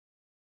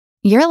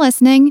You're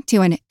listening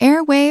to an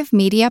Airwave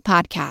Media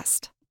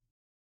Podcast.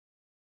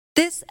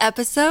 This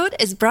episode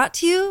is brought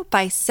to you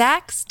by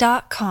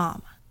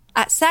Sax.com.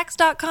 At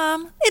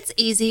Sax.com, it's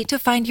easy to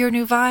find your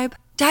new vibe.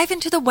 Dive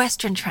into the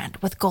Western trend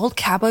with gold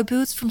cowboy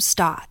boots from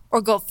Stott,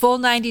 or go full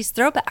 90s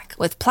throwback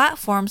with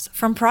platforms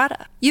from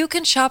Prada. You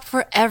can shop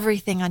for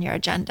everything on your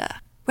agenda,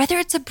 whether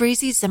it's a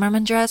breezy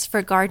Zimmermann dress for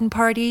a garden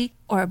party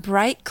or a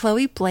bright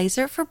Chloe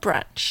blazer for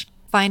brunch.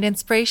 Find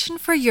inspiration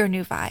for your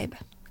new vibe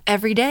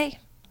every day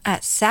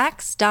at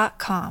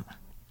Sax.com.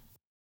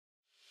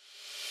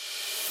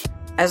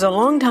 As a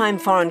longtime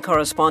foreign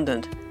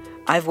correspondent,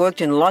 I've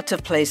worked in lots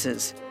of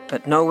places,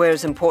 but nowhere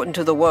as important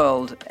to the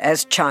world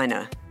as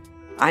China.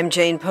 I'm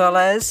Jane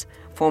Perlez,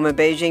 former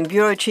Beijing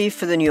bureau chief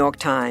for the New York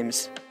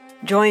Times.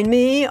 Join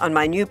me on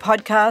my new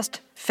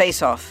podcast,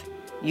 Face Off,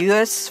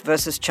 U.S.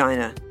 versus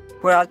China,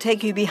 where I'll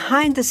take you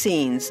behind the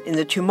scenes in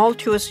the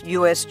tumultuous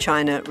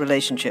U.S.-China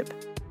relationship.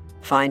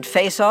 Find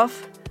Face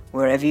Off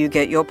wherever you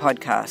get your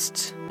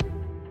podcasts.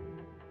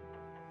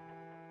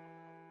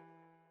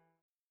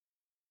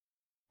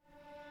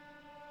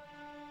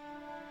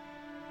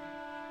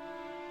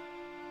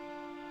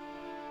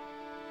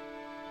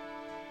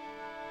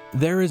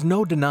 There is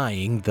no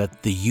denying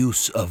that the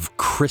use of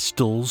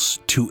crystals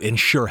to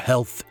ensure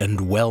health and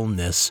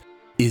wellness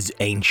is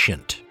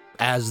ancient,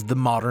 as the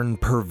modern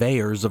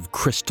purveyors of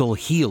crystal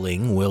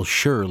healing will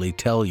surely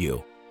tell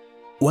you.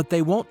 What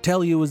they won't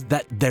tell you is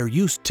that their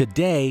use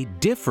today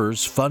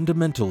differs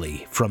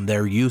fundamentally from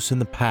their use in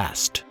the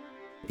past.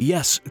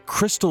 Yes,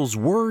 crystals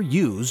were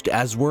used,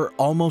 as were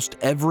almost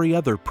every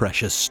other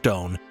precious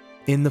stone,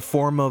 in the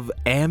form of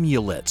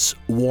amulets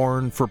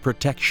worn for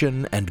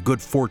protection and good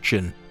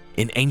fortune.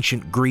 In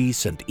ancient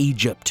Greece and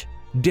Egypt,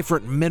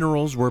 different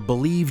minerals were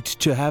believed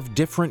to have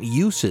different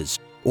uses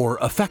or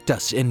affect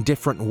us in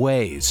different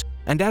ways.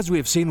 And as we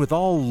have seen with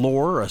all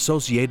lore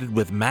associated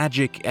with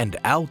magic and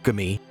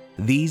alchemy,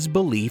 these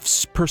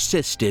beliefs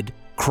persisted,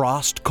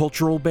 crossed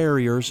cultural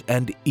barriers,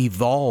 and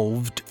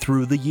evolved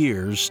through the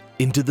years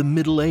into the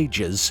Middle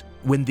Ages,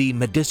 when the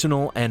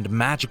medicinal and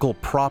magical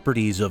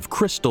properties of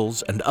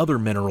crystals and other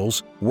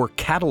minerals were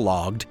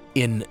cataloged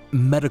in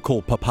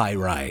medical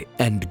papyri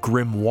and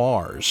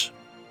grimoires.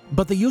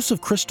 But the use of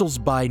crystals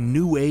by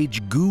New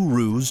Age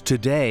gurus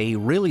today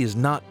really is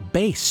not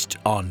based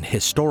on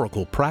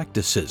historical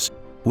practices,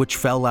 which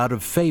fell out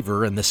of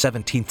favor in the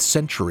 17th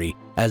century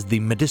as the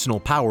medicinal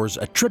powers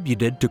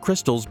attributed to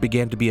crystals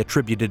began to be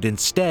attributed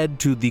instead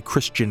to the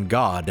Christian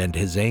God and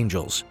his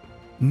angels.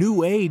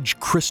 New Age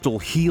crystal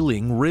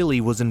healing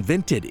really was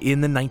invented in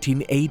the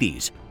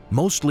 1980s,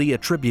 mostly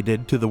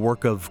attributed to the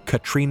work of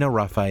Katrina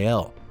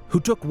Raphael,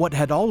 who took what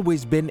had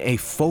always been a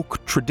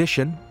folk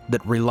tradition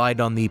that relied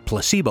on the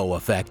placebo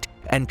effect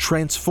and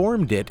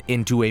transformed it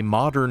into a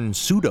modern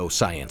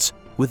pseudoscience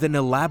with an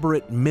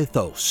elaborate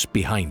mythos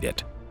behind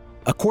it.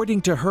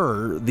 According to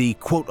her, the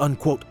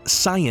quote-unquote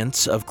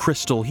science of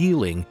crystal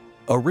healing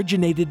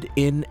originated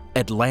in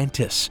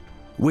Atlantis,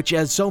 which,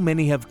 as so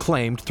many have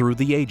claimed through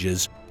the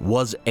ages,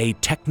 was a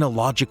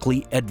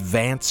technologically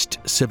advanced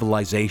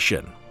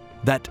civilization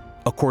that,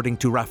 according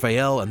to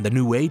Raphael and the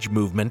New Age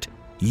movement,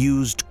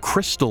 used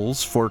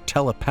crystals for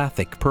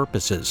telepathic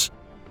purposes.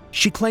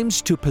 She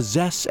claims to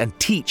possess and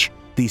teach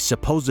the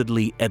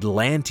supposedly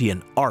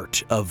Atlantean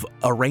art of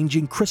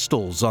arranging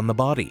crystals on the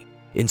body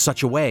in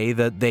such a way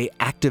that they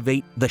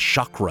activate the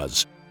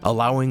chakras,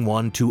 allowing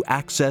one to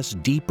access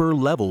deeper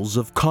levels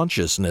of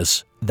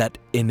consciousness that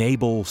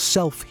enable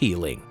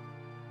self-healing.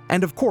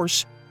 And of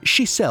course,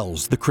 she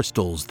sells the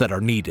crystals that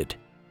are needed.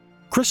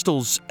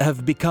 Crystals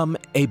have become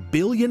a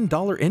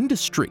billion-dollar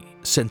industry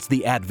since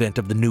the advent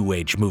of the New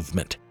Age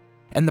movement,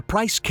 and the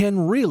price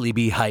can really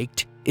be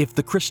hiked if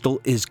the crystal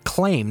is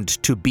claimed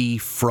to be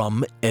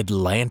from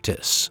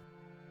Atlantis.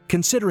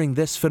 Considering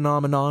this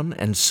phenomenon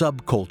and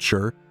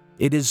subculture,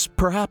 it is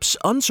perhaps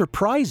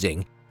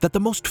unsurprising that the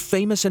most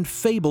famous and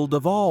fabled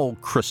of all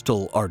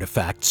crystal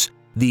artifacts,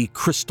 the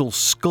crystal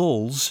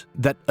skulls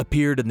that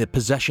appeared in the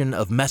possession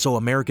of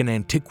Mesoamerican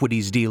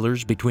antiquities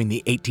dealers between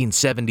the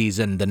 1870s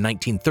and the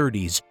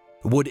 1930s,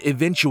 would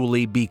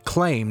eventually be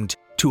claimed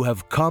to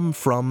have come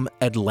from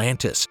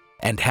Atlantis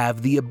and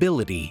have the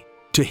ability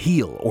to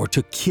heal or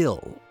to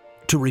kill,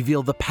 to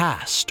reveal the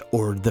past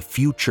or the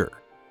future.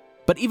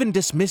 But even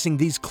dismissing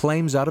these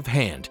claims out of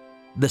hand,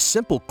 the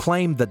simple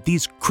claim that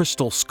these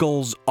crystal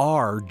skulls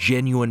are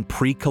genuine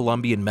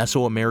pre-Columbian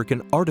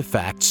Mesoamerican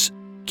artifacts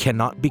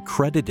cannot be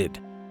credited.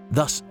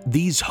 Thus,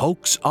 these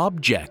hoax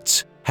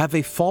objects have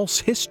a false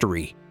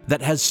history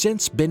that has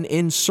since been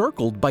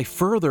encircled by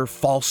further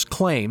false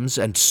claims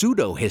and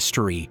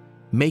pseudo-history,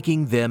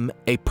 making them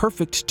a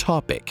perfect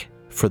topic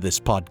for this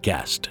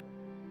podcast.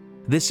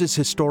 This is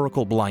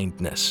Historical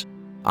Blindness.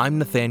 I'm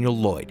Nathaniel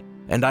Lloyd,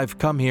 and I've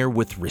come here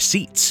with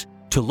receipts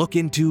to look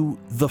into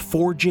the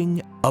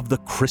forging of the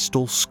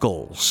crystal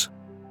skulls.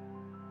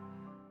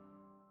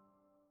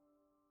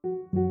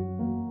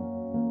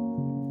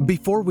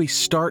 Before we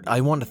start,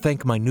 I want to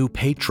thank my new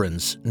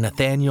patrons,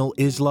 Nathaniel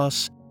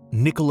Islas,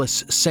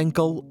 Nicholas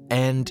Senkel,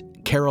 and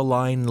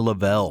Caroline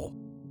Lavelle.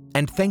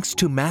 And thanks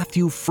to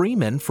Matthew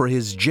Freeman for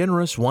his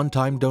generous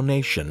one-time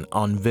donation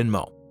on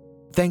Venmo.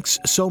 Thanks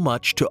so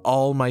much to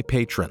all my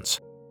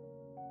patrons.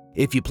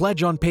 If you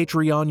pledge on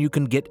Patreon, you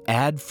can get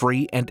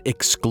ad-free and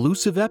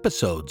exclusive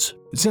episodes.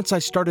 Since I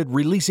started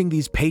releasing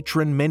these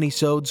patron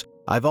minisodes,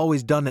 I've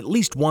always done at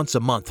least once a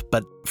month,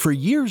 but for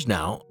years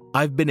now,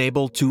 I've been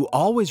able to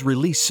always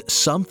release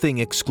something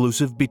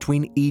exclusive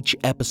between each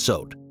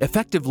episode,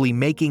 effectively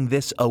making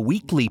this a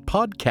weekly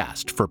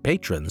podcast for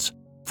patrons.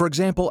 For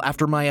example,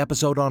 after my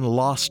episode on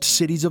Lost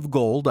Cities of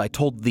Gold, I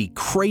told the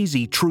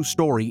crazy true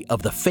story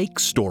of the fake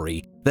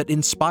story that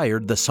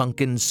inspired the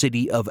sunken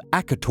city of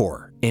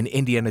Akator in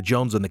Indiana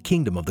Jones and the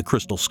Kingdom of the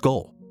Crystal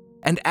Skull.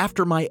 And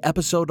after my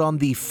episode on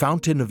the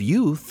Fountain of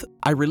Youth,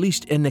 I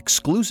released an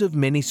exclusive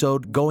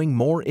minisode going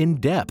more in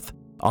depth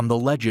on the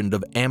legend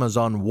of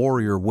Amazon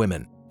warrior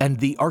women and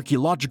the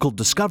archaeological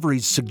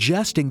discoveries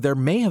suggesting there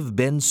may have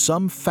been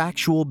some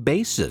factual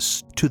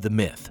basis to the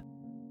myth.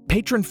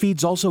 Patron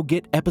feeds also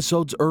get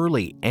episodes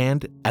early,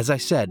 and as I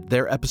said,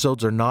 their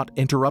episodes are not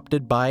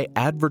interrupted by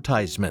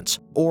advertisements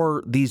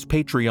or these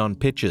Patreon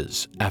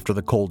pitches after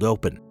the cold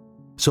open.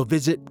 So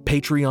visit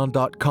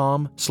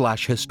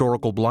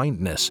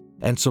patreon.com/historicalblindness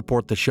and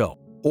support the show.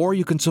 Or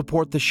you can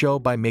support the show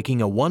by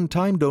making a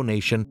one-time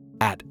donation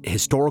at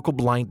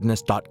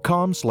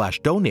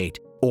historicalblindness.com/donate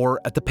or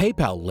at the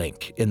PayPal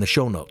link in the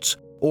show notes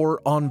or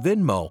on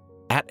Venmo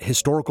at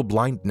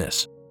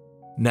historicalblindness.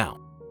 Now,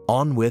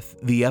 on with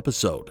the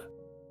episode.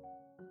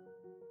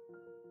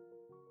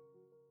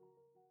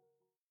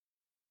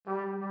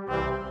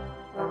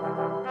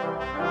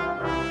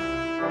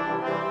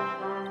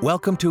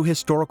 Welcome to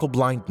Historical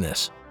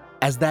Blindness.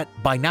 As that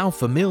by now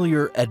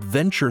familiar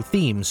adventure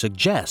theme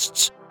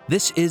suggests,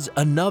 this is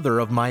another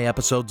of my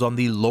episodes on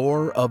the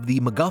lore of the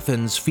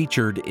MacGuffins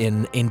featured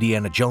in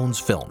Indiana Jones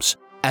films.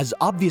 As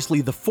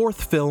obviously the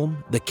fourth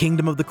film, The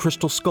Kingdom of the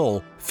Crystal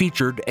Skull,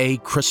 featured a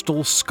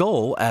crystal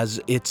skull as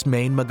its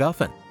main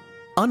MacGuffin.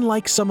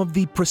 Unlike some of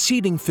the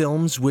preceding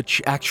films,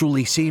 which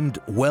actually seemed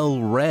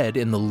well-read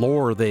in the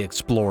lore they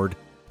explored,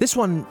 this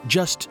one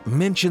just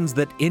mentions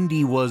that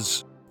Indy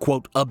was,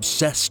 quote,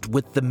 obsessed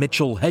with the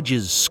Mitchell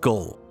Hedges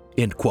skull,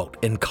 end quote,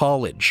 in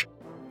college.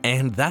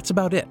 And that's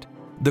about it.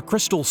 The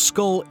crystal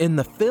skull in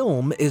the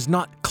film is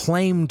not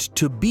claimed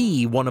to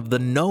be one of the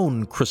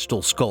known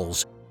crystal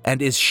skulls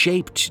and is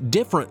shaped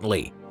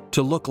differently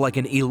to look like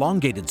an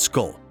elongated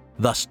skull,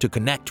 thus to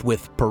connect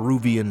with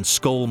Peruvian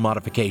skull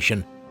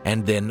modification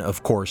and then,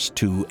 of course,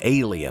 to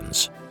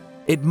aliens.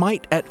 It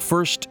might at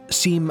first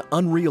seem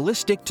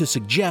unrealistic to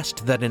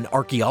suggest that an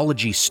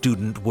archaeology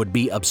student would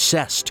be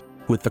obsessed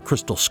with the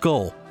crystal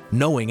skull,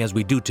 knowing as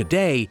we do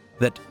today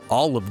that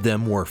all of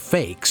them were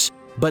fakes,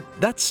 but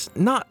that's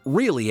not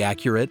really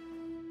accurate.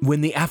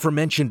 When the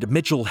aforementioned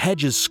Mitchell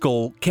Hedges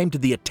skull came to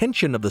the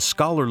attention of the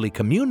scholarly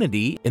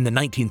community in the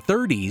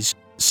 1930s,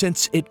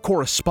 since it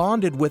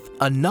corresponded with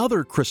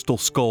another crystal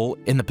skull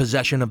in the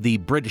possession of the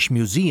British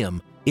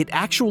Museum, it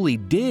actually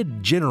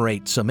did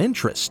generate some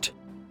interest.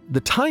 The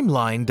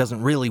timeline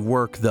doesn't really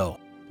work though,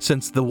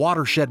 since the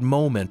watershed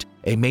moment,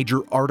 a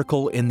major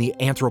article in the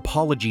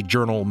anthropology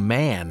journal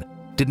Man,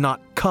 did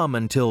not come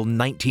until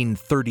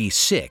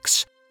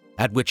 1936,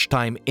 at which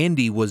time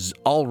Indy was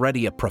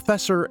already a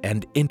professor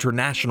and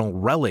international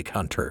relic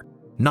hunter,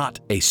 not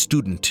a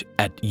student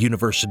at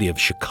University of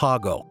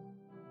Chicago.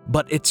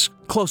 But it's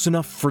close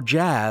enough for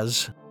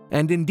jazz,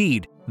 and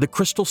indeed, the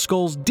crystal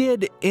skulls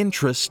did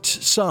interest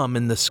some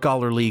in the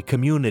scholarly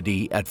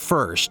community at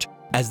first,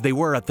 as they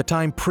were at the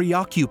time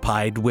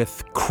preoccupied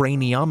with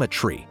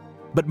craniometry.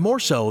 But more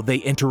so, they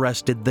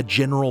interested the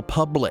general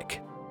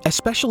public,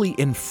 especially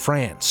in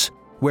France,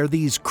 where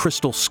these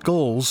crystal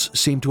skulls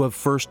seem to have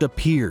first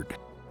appeared.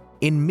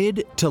 In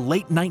mid to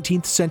late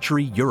 19th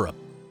century Europe,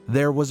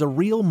 there was a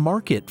real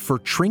market for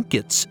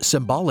trinkets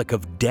symbolic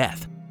of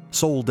death,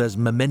 sold as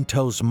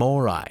mementos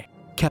mori,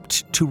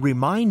 kept to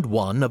remind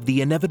one of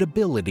the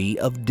inevitability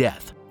of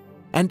death.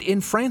 And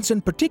in France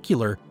in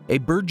particular, a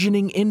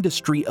burgeoning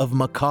industry of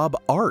macabre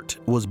art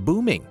was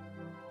booming.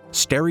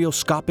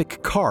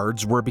 Stereoscopic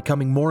cards were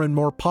becoming more and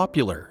more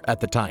popular at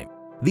the time.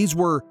 These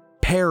were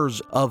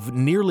pairs of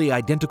nearly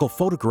identical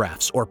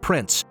photographs or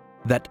prints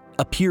that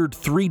appeared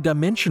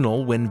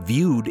three-dimensional when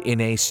viewed in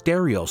a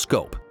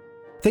stereoscope.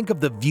 Think of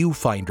the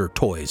viewfinder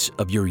toys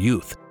of your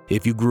youth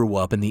if you grew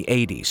up in the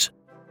 80s.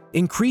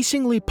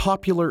 Increasingly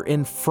popular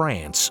in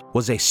France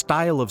was a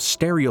style of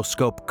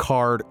stereoscope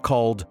card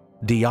called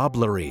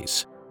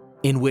diableries,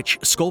 in which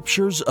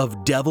sculptures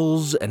of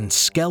devils and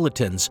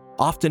skeletons,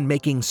 often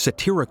making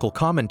satirical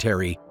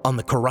commentary on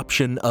the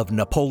corruption of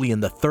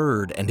Napoleon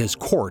III and his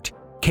court,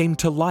 came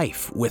to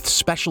life with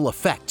special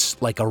effects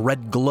like a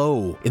red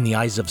glow in the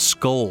eyes of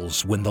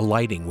skulls when the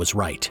lighting was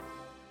right.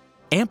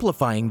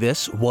 Amplifying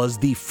this was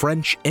the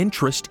French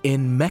interest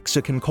in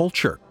Mexican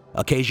culture,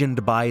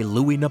 occasioned by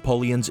Louis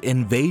Napoleon's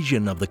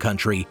invasion of the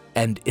country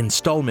and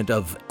installment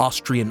of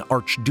Austrian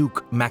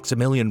Archduke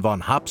Maximilian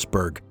von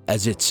Habsburg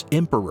as its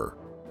emperor.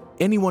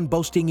 Anyone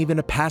boasting even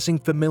a passing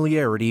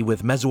familiarity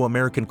with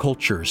Mesoamerican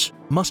cultures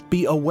must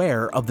be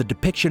aware of the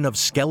depiction of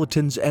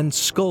skeletons and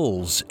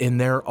skulls in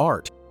their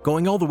art,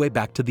 going all the way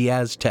back to the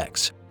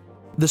Aztecs.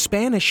 The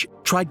Spanish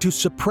tried to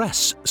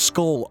suppress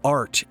skull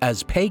art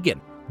as pagan,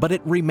 but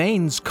it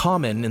remains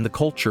common in the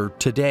culture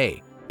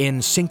today, in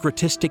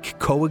syncretistic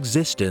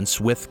coexistence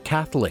with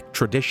Catholic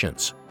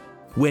traditions.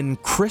 When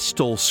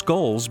crystal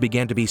skulls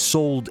began to be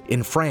sold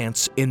in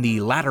France in the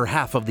latter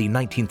half of the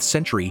 19th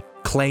century,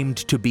 claimed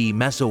to be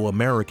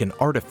Mesoamerican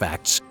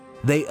artifacts,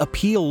 they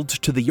appealed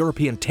to the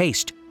European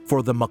taste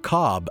for the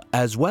macabre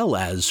as well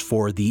as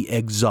for the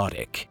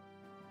exotic.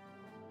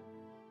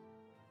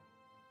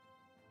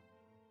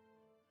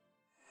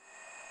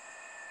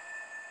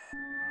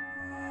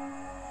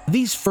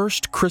 These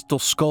first crystal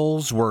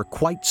skulls were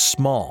quite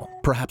small,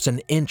 perhaps an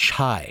inch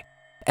high,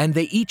 and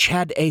they each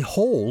had a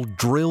hole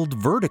drilled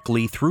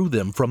vertically through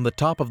them from the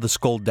top of the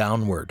skull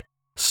downward,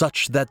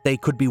 such that they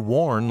could be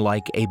worn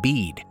like a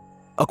bead.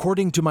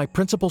 According to my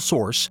principal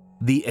source,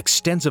 the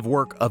extensive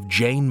work of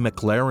Jane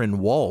McLaren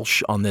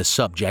Walsh on this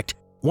subject,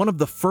 one of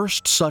the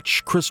first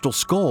such crystal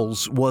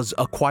skulls was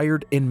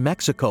acquired in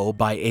Mexico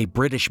by a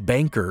British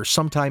banker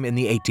sometime in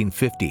the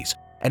 1850s,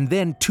 and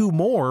then 2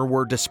 more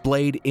were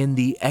displayed in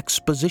the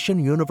Exposition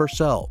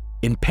Universelle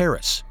in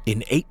Paris in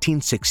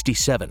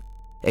 1867.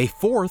 A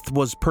 4th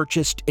was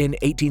purchased in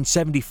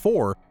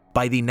 1874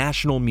 by the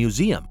National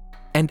Museum,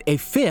 and a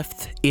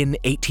 5th in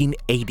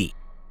 1880.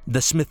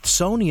 The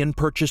Smithsonian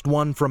purchased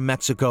one from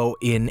Mexico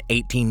in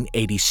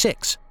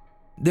 1886.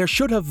 There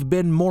should have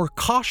been more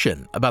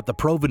caution about the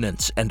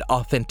provenance and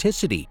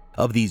authenticity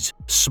of these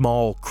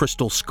small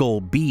crystal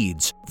skull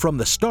beads from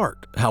the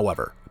start,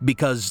 however,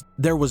 because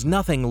there was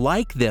nothing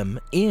like them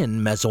in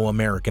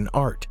Mesoamerican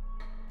art.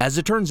 As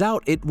it turns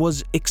out, it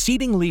was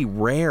exceedingly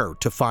rare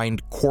to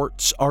find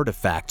quartz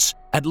artifacts,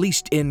 at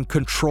least in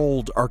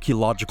controlled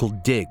archaeological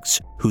digs,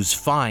 whose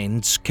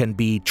finds can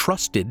be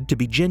trusted to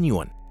be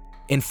genuine.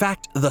 In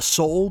fact, the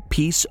sole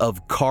piece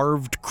of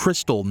carved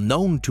crystal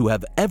known to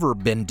have ever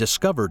been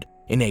discovered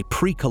in a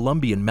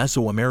pre-Columbian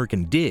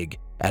Mesoamerican dig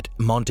at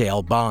Monte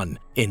Alban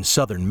in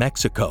southern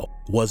Mexico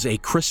was a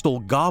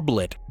crystal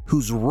goblet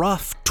whose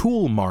rough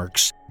tool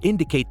marks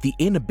indicate the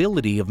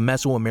inability of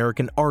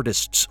Mesoamerican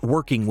artists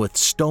working with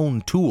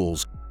stone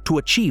tools to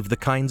achieve the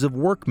kinds of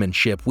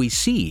workmanship we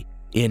see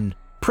in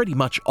pretty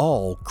much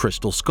all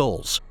crystal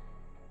skulls.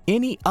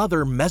 Any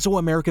other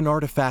Mesoamerican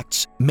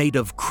artifacts made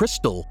of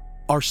crystal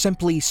are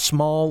simply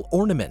small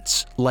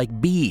ornaments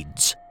like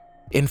beads.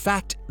 In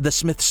fact, the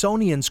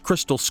Smithsonian's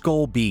crystal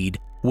skull bead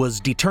was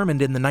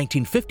determined in the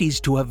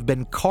 1950s to have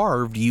been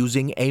carved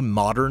using a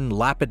modern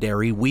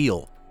lapidary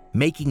wheel,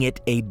 making it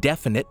a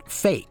definite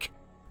fake,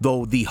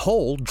 though the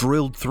hole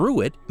drilled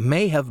through it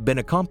may have been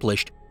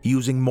accomplished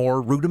using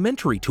more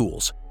rudimentary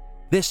tools.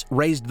 This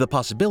raised the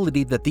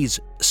possibility that these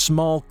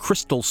small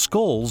crystal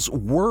skulls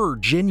were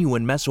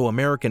genuine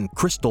Mesoamerican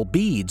crystal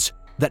beads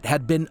that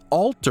had been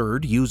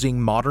altered using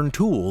modern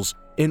tools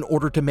in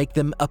order to make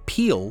them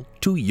appeal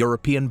to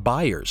European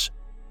buyers.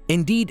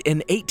 Indeed,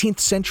 an 18th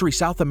century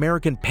South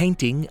American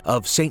painting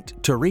of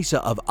Saint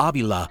Teresa of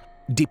Avila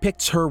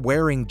depicts her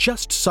wearing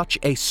just such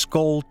a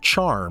skull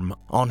charm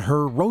on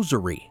her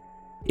rosary.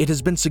 It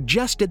has been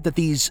suggested that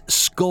these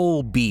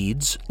skull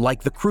beads,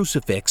 like the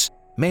crucifix,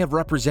 may have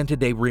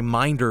represented a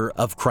reminder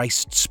of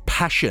Christ's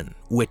passion,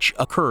 which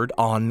occurred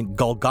on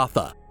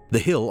Golgotha, the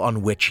hill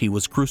on which he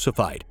was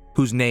crucified,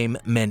 whose name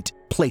meant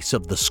place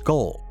of the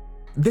skull.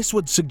 This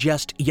would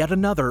suggest yet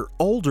another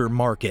older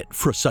market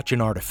for such an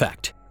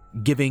artifact,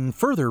 giving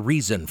further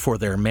reason for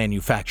their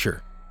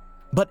manufacture.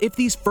 But if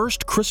these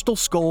first crystal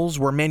skulls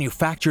were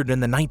manufactured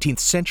in the 19th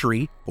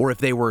century, or if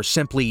they were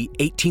simply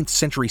 18th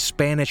century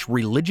Spanish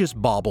religious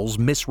baubles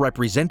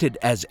misrepresented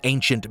as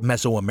ancient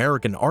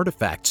Mesoamerican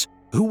artifacts,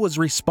 who was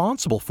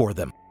responsible for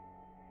them?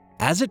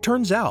 As it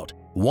turns out,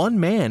 one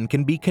man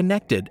can be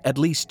connected, at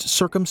least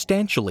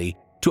circumstantially,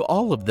 to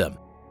all of them.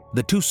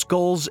 The 2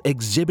 skulls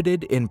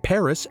exhibited in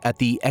Paris at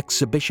the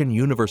Exposition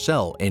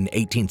Universelle in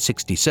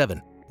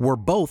 1867 were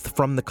both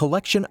from the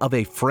collection of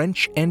a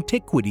French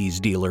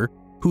antiquities dealer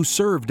who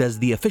served as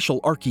the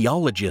official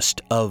archaeologist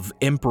of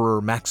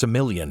Emperor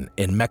Maximilian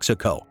in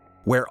Mexico,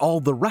 where all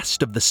the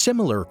rest of the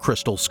similar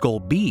crystal skull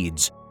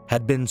beads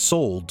had been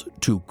sold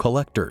to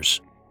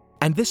collectors.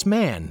 And this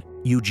man,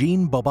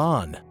 Eugene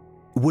Boban,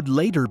 would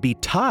later be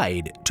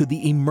tied to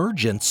the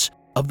emergence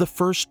of the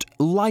first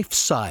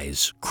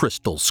life-size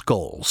crystal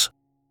skulls.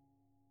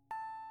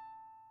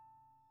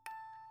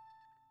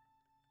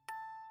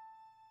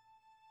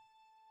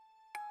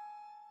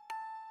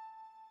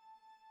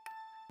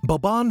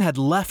 Boban had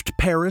left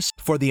Paris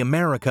for the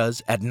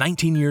Americas at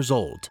 19 years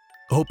old,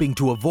 hoping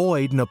to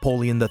avoid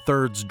Napoleon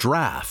III's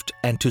draft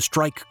and to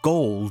strike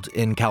gold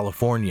in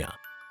California.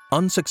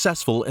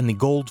 Unsuccessful in the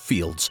gold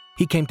fields,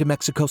 he came to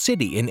Mexico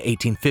City in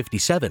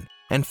 1857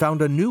 and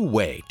found a new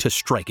way to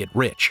strike it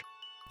rich.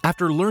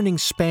 After learning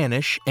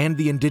Spanish and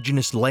the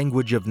indigenous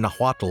language of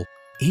Nahuatl,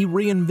 he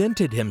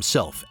reinvented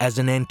himself as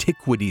an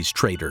antiquities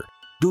trader,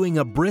 doing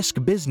a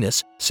brisk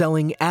business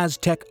selling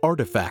Aztec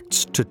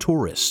artifacts to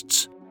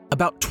tourists.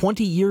 About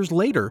 20 years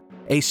later,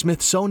 a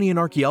Smithsonian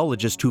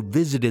archaeologist who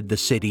visited the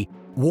city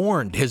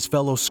warned his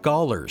fellow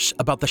scholars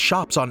about the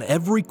shops on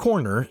every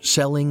corner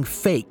selling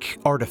fake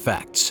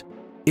artifacts.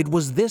 It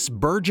was this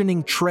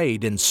burgeoning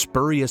trade in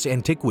spurious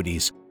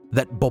antiquities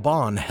that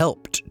Boban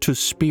helped to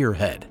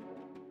spearhead.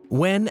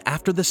 When,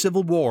 after the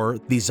Civil War,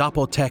 the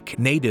Zapotec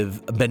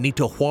native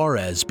Benito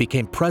Juarez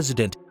became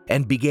president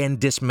and began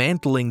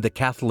dismantling the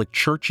Catholic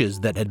churches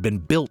that had been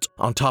built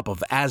on top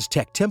of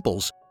Aztec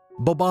temples,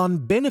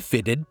 Boban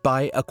benefited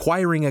by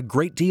acquiring a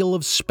great deal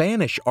of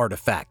Spanish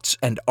artifacts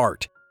and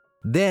art.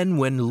 Then,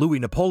 when Louis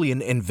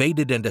Napoleon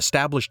invaded and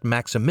established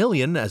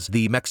Maximilian as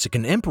the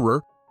Mexican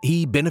emperor,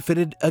 he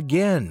benefited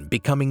again,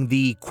 becoming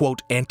the,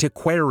 quote,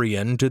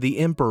 antiquarian to the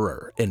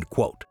emperor, end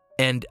quote,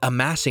 and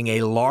amassing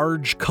a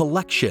large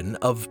collection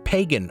of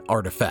pagan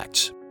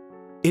artifacts.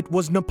 It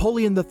was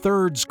Napoleon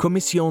III's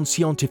Commission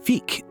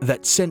Scientifique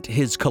that sent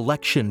his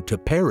collection to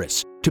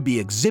Paris to be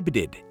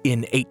exhibited in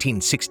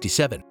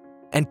 1867.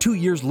 And 2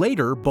 years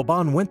later,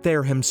 Boban went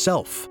there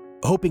himself,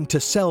 hoping to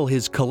sell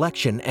his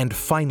collection and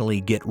finally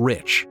get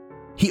rich.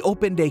 He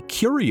opened a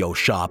curio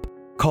shop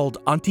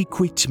called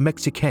Antiquités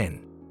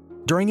Mexicaines.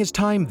 During his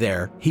time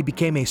there, he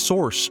became a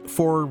source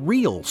for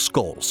real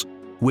skulls,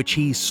 which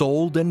he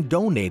sold and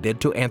donated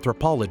to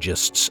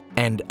anthropologists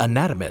and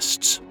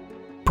anatomists.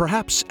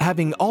 Perhaps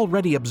having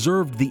already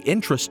observed the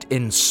interest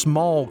in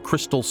small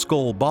crystal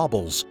skull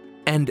baubles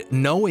and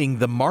knowing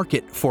the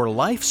market for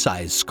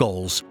life-size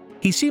skulls,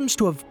 he seems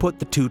to have put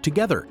the two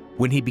together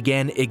when he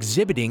began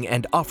exhibiting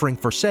and offering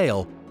for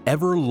sale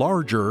ever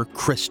larger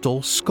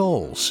crystal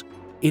skulls.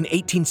 In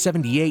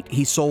 1878,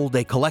 he sold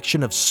a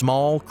collection of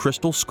small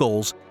crystal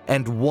skulls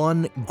and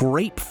one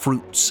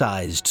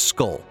grapefruit-sized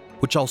skull,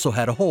 which also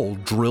had a hole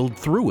drilled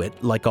through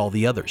it like all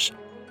the others.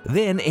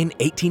 Then, in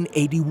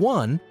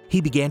 1881,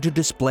 he began to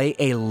display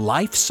a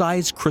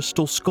life-size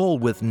crystal skull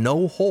with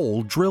no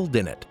hole drilled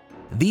in it.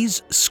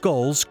 These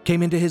skulls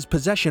came into his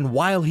possession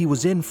while he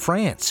was in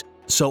France,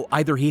 so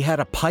either he had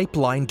a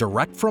pipeline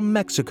direct from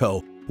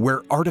Mexico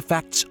where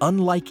artifacts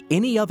unlike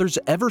any others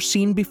ever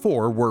seen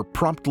before were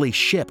promptly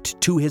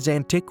shipped to his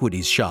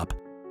antiquities shop,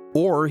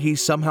 or he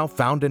somehow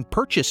found and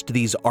purchased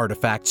these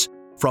artifacts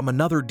from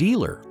another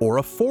dealer or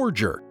a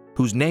forger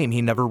whose name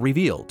he never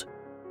revealed,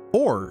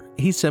 or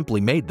he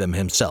simply made them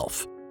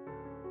himself.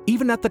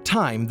 Even at the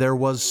time, there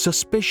was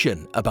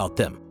suspicion about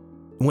them.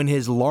 When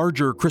his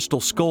larger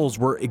crystal skulls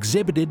were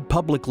exhibited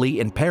publicly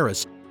in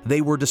Paris,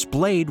 they were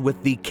displayed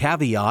with the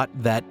caveat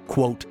that,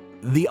 quote,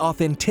 the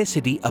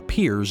authenticity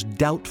appears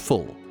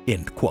doubtful,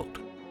 end quote.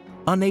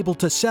 Unable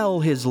to sell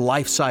his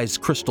life-size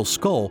crystal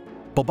skull,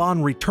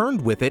 Boban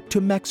returned with it to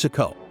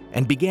Mexico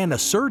and began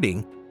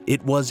asserting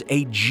it was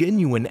a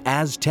genuine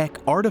Aztec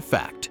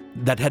artifact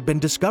that had been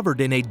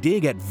discovered in a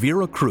dig at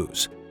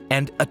Veracruz,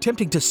 and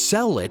attempting to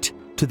sell it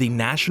to the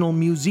National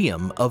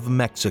Museum of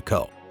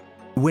Mexico.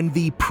 When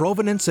the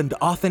provenance and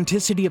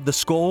authenticity of the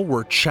skull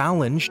were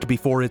challenged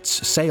before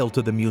its sale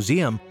to the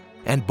museum,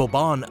 and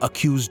Boban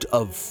accused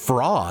of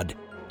fraud,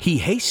 he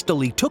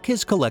hastily took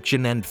his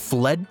collection and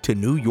fled to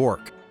New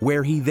York,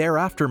 where he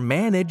thereafter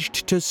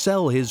managed to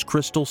sell his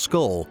crystal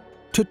skull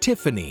to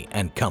Tiffany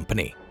 &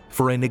 Company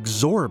for an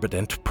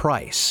exorbitant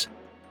price.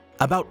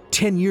 About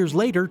 10 years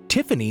later,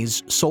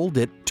 Tiffany's sold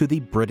it to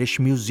the British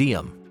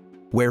Museum,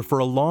 where for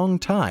a long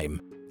time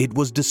it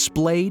was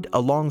displayed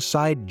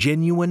alongside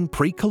genuine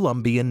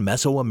pre-Columbian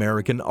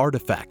Mesoamerican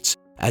artifacts,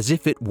 as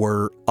if it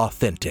were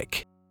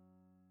authentic.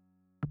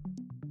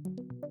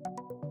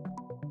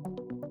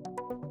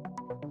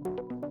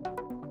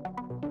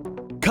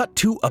 Cut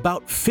to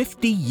about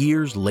 50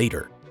 years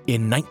later,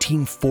 in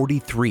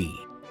 1943,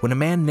 when a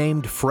man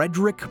named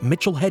Frederick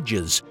Mitchell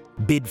Hedges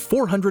bid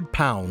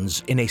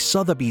 £400 in a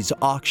Sotheby's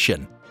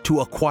auction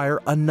to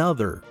acquire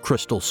another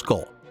crystal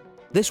skull.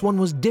 This one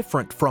was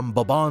different from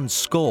Boban's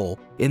skull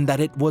in that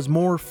it was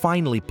more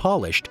finely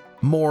polished,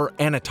 more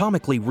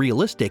anatomically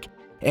realistic,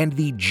 and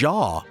the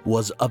jaw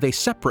was of a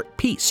separate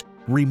piece,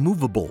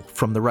 removable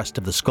from the rest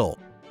of the skull.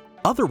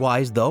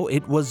 Otherwise, though,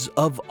 it was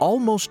of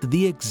almost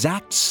the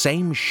exact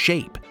same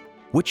shape,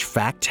 which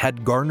fact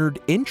had garnered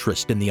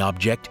interest in the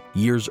object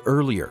years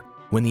earlier,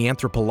 when the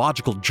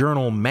anthropological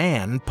journal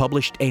Man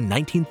published a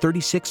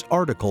 1936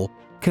 article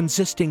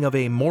consisting of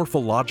a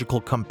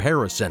morphological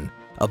comparison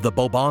of the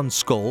Boban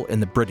skull in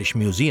the British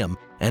Museum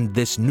and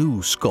this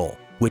new skull,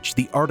 which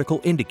the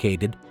article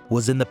indicated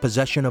was in the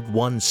possession of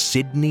one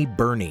Sidney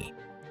Burney.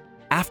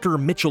 After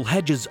Mitchell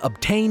Hedges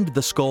obtained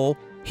the skull,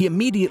 he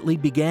immediately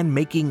began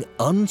making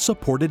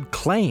unsupported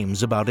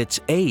claims about its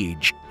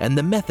age and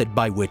the method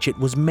by which it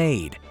was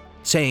made,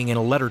 saying in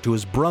a letter to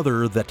his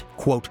brother that,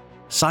 quote,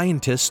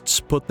 scientists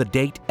put the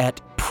date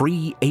at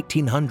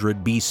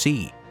pre-1800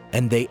 BC,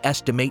 and they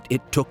estimate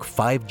it took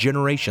 5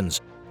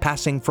 generations,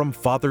 passing from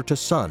father to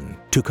son,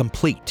 to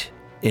complete,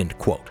 end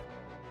quote.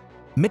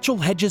 Mitchell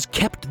Hedges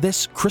kept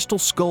this crystal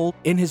skull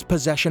in his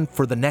possession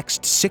for the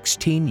next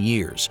 16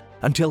 years,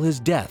 until his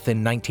death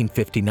in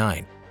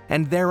 1959,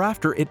 and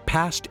thereafter it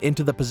passed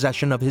into the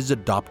possession of his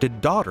adopted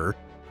daughter,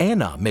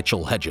 Anna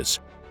Mitchell Hedges.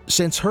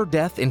 Since her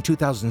death in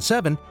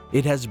 2007,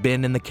 it has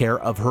been in the care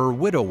of her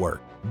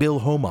widower, Bill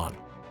Homan.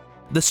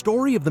 The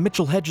story of the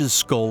Mitchell Hedges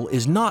skull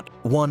is not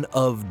one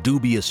of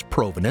dubious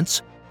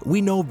provenance. We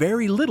know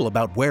very little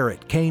about where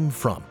it came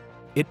from.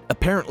 It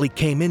apparently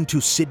came into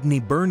Sidney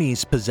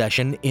Burney's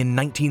possession in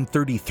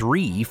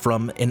 1933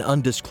 from an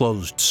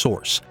undisclosed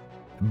source.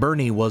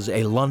 Burney was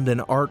a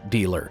London art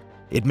dealer.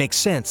 It makes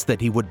sense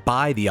that he would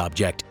buy the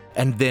object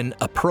and then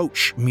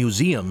approach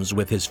museums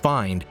with his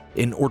find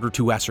in order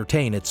to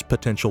ascertain its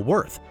potential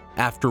worth,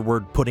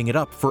 afterward putting it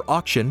up for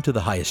auction to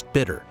the highest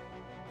bidder.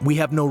 We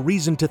have no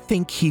reason to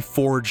think he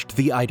forged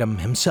the item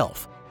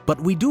himself, but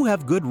we do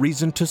have good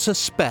reason to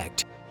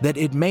suspect that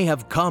it may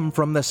have come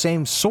from the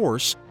same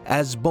source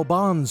as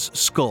Boban's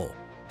skull,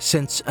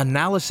 since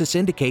analysis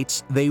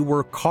indicates they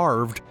were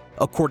carved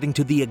according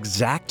to the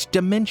exact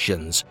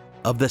dimensions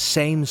of the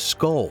same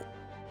skull.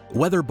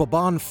 Whether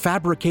Boban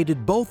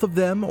fabricated both of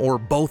them or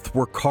both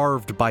were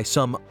carved by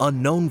some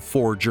unknown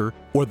forger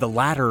or the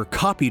latter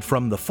copied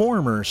from the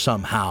former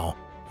somehow,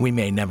 we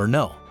may never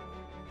know.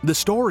 The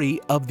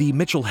story of the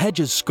Mitchell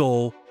Hedges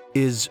skull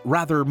is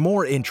rather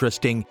more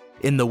interesting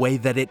in the way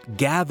that it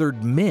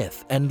gathered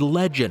myth and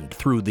legend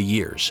through the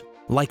years,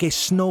 like a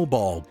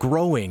snowball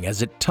growing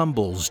as it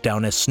tumbles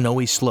down a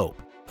snowy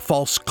slope,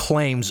 false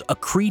claims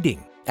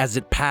accreting as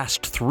it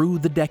passed through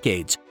the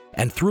decades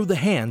and through the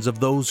hands of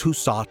those who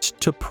sought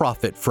to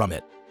profit from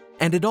it.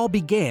 And it all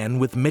began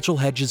with Mitchell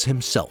Hedges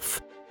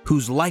himself,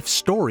 whose life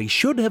story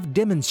should have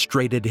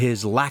demonstrated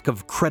his lack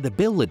of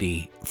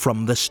credibility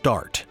from the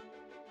start.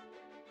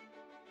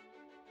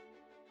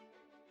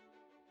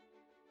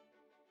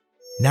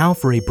 Now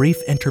for a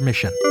brief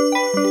intermission.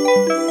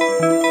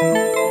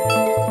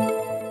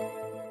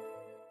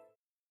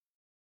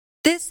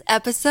 This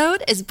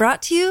episode is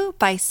brought to you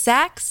by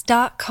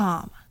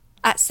Sax.com.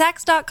 At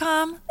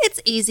Sax.com,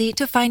 it's easy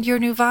to find your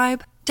new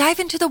vibe.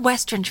 Dive into the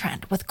Western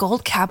trend with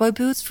gold cowboy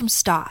boots from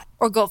Stott,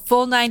 or go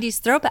full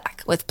 90s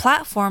throwback with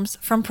platforms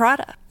from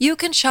Prada. You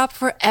can shop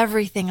for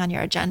everything on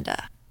your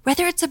agenda,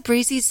 whether it's a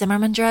breezy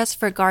Zimmermann dress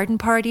for a garden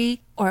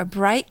party or a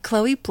bright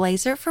Chloe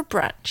blazer for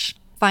brunch.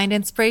 Find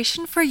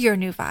inspiration for your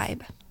new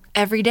vibe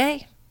every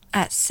day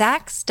at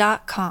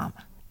Sax.com.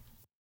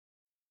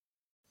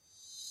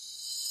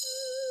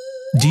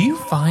 Do you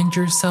find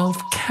yourself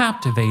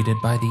captivated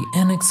by the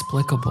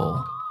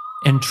inexplicable,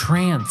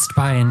 entranced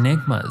by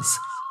enigmas,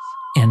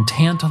 and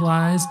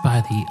tantalized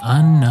by the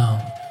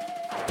unknown?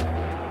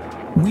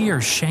 We are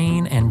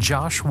Shane and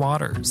Josh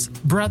Waters,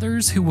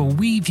 brothers who will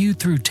weave you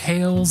through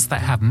tales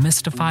that have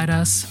mystified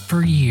us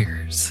for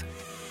years.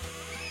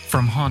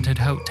 From haunted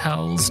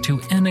hotels to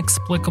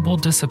inexplicable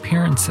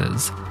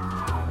disappearances,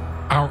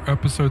 our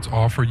episodes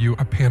offer you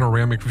a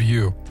panoramic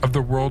view of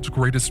the world's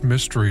greatest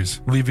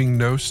mysteries, leaving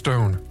no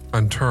stone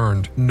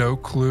unturned, no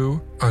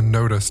clue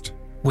unnoticed.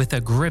 With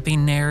a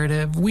gripping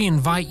narrative, we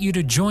invite you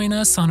to join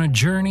us on a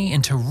journey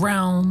into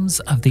realms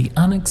of the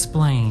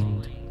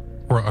unexplained.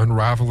 We're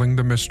unraveling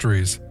the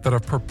mysteries that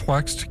have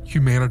perplexed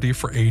humanity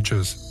for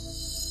ages.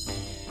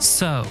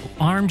 So,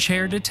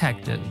 armchair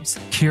detectives,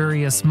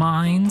 curious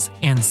minds,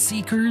 and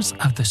seekers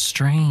of the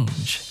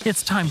strange,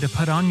 it's time to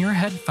put on your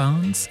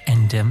headphones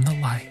and dim the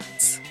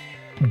lights.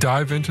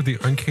 Dive into the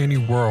uncanny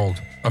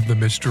world of the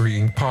Mystery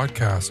Inc.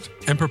 podcast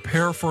and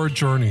prepare for a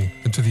journey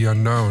into the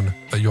unknown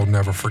that you'll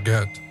never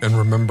forget. And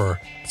remember,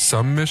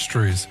 some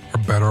mysteries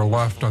are better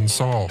left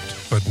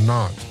unsolved, but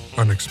not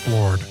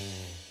unexplored.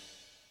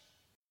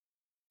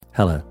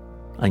 Hello,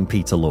 I'm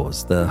Peter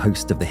Laws, the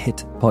host of the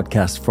hit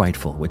podcast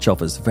Frightful, which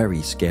offers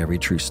very scary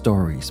true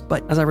stories.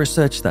 But as I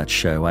research that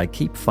show, I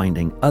keep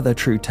finding other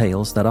true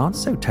tales that aren't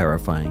so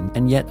terrifying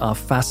and yet are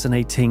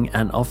fascinating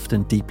and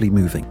often deeply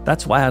moving.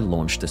 That's why I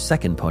launched a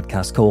second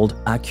podcast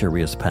called Our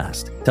Curious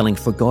Past, telling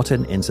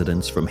forgotten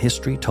incidents from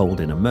history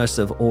told in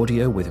immersive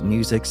audio with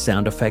music,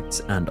 sound effects,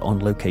 and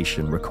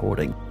on-location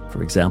recording.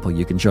 For example,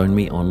 you can join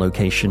me on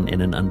location in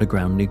an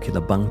underground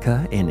nuclear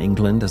bunker in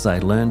England as I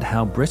learned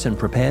how Britain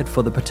prepared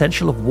for the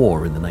potential of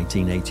war in the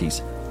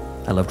 1980s.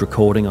 I loved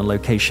recording on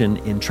location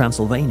in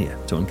Transylvania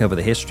to uncover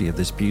the history of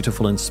this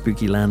beautiful and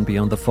spooky land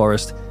beyond the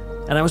forest.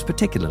 And I was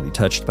particularly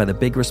touched by the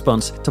big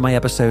response to my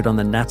episode on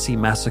the Nazi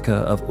massacre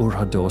of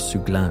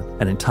Oradour-sur-Glane,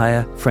 an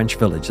entire French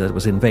village that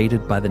was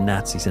invaded by the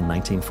Nazis in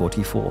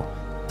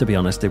 1944. To be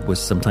honest, it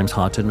was sometimes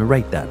hard to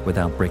narrate that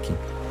without breaking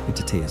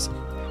into tears.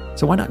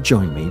 So why not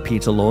join me,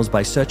 Peter Laws,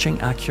 by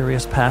searching Our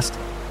Curious Past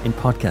in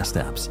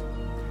podcast apps?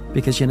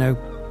 Because, you know,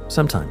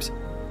 sometimes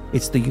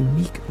it's the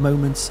unique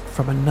moments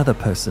from another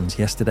person's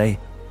yesterday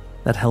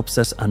that helps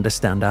us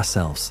understand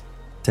ourselves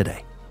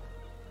today.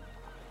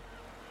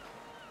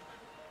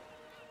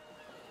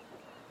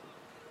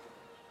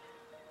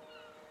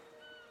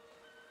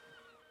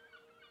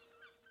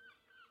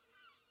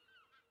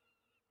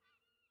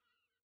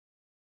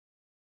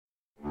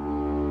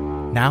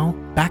 Now,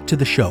 back to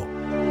the show.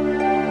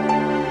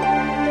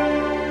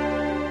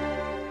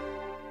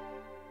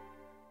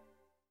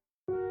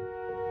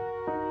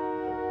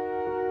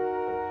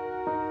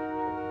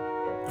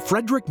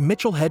 Frederick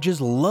Mitchell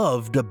Hedges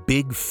loved a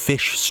big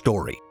fish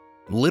story.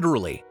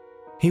 Literally.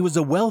 He was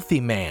a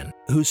wealthy man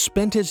who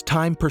spent his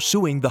time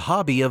pursuing the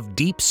hobby of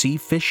deep-sea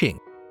fishing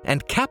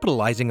and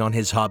capitalizing on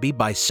his hobby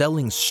by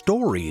selling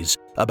stories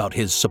about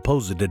his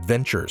supposed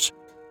adventures.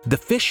 The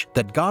fish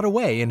that got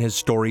away in his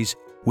stories,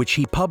 which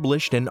he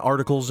published in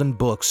articles and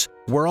books,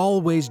 were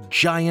always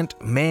giant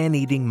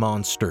man-eating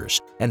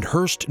monsters, and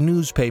Hearst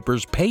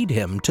newspapers paid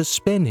him to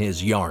spin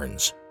his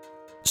yarns.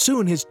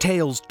 Soon his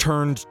tales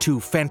turned to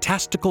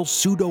fantastical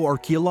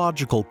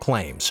pseudo-archaeological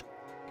claims.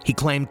 He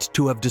claimed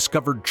to have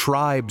discovered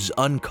tribes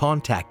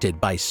uncontacted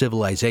by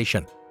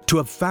civilization, to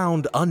have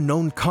found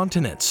unknown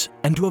continents,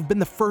 and to have been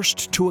the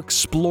first to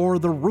explore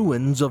the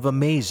ruins of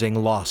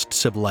amazing lost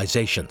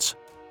civilizations.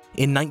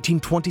 In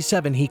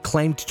 1927, he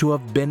claimed to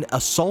have been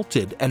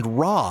assaulted and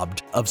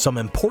robbed of some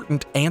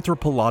important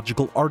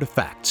anthropological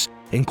artifacts,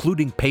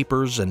 including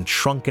papers and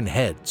shrunken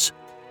heads.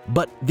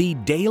 But the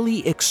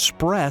Daily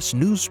Express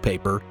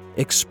newspaper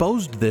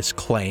exposed this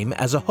claim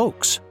as a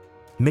hoax.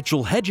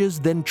 Mitchell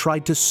Hedges then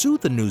tried to sue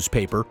the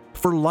newspaper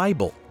for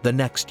libel the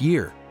next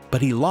year,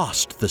 but he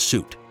lost the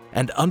suit,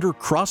 and under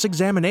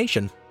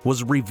cross-examination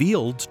was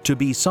revealed to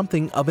be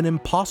something of an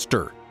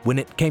imposter when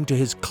it came to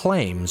his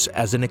claims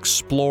as an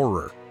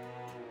explorer.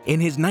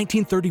 In his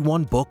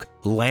 1931 book,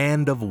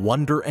 Land of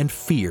Wonder and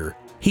Fear,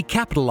 he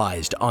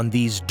capitalized on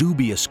these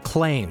dubious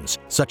claims,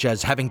 such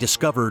as having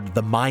discovered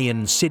the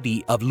Mayan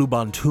city of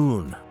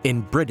Lubantun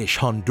in British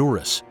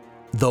Honduras,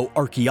 though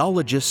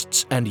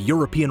archaeologists and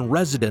European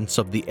residents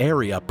of the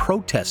area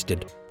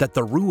protested that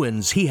the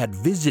ruins he had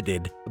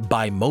visited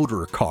by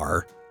motor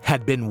car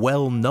had been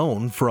well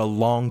known for a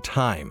long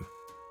time.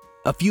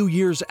 A few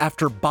years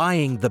after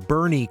buying the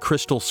Burney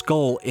crystal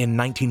skull in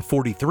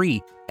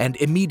 1943 and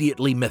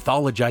immediately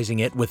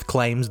mythologizing it with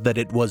claims that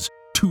it was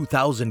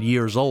 2,000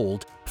 years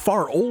old,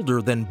 far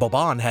older than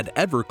Boban had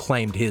ever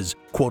claimed his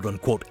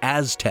quote-unquote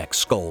Aztec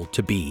skull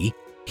to be,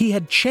 he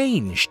had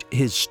changed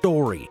his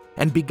story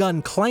and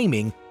begun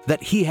claiming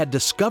that he had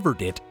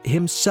discovered it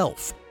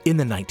himself in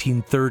the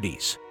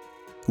 1930s.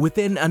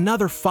 Within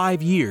another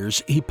 5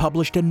 years, he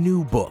published a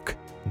new book,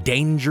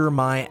 Danger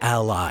My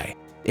Ally,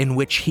 in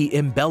which he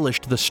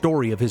embellished the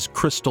story of his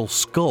crystal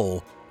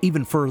skull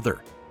even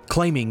further,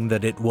 claiming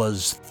that it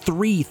was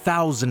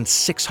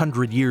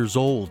 3,600 years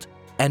old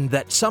and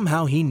that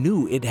somehow he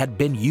knew it had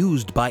been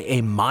used by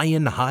a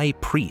Mayan high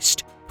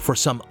priest for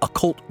some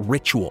occult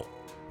ritual.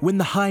 When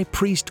the high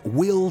priest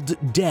willed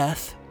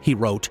death, he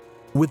wrote,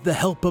 with the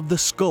help of the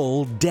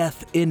skull,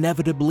 death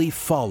inevitably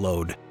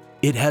followed.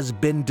 It has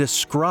been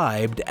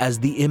described as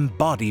the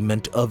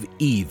embodiment of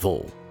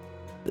evil.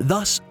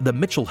 Thus, the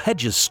Mitchell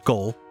Hedges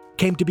skull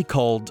came to be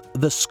called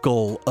the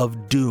Skull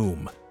of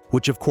Doom,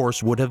 which of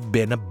course would have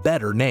been a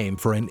better name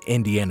for an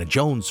Indiana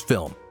Jones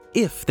film,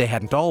 if they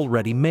hadn't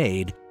already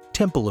made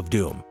Temple of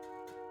Doom.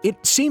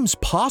 It seems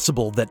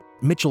possible that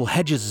Mitchell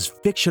Hedges'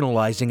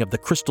 fictionalizing of the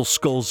Crystal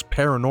Skull's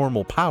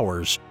paranormal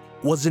powers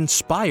was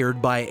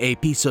inspired by a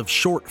piece of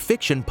short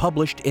fiction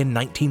published in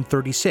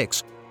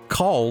 1936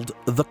 called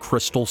The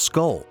Crystal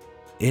Skull.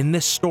 In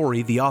this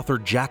story, the author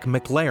Jack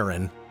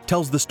McLaren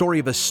tells the story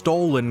of a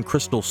stolen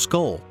crystal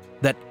skull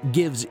that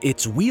gives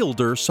its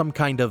wielder some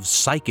kind of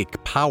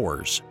psychic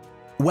powers.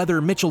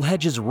 Whether Mitchell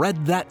Hedges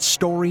read that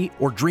story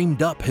or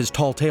dreamed up his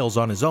tall tales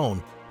on his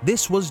own,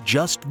 this was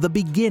just the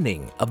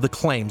beginning of the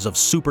claims of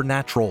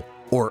supernatural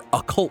or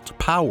occult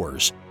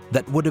powers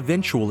that would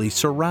eventually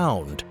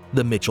surround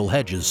the Mitchell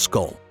Hedges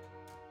skull.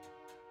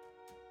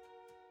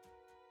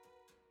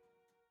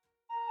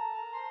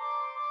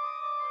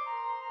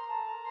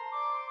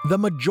 The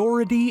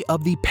majority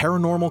of the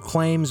paranormal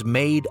claims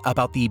made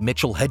about the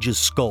Mitchell Hedges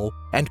skull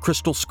and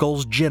crystal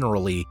skulls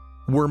generally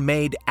were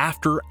made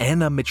after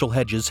Anna Mitchell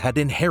Hedges had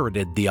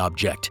inherited the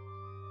object.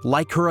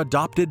 Like her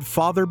adopted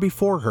father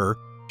before her,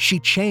 she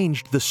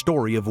changed the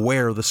story of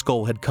where the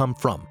skull had come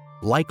from,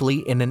 likely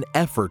in an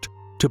effort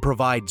to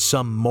provide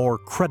some more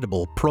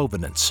credible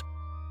provenance.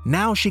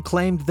 Now she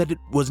claimed that it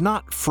was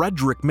not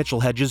Frederick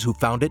Mitchell Hedges who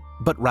found it,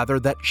 but rather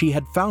that she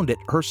had found it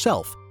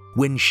herself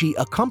when she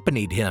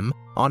accompanied him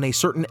on a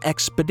certain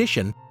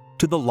expedition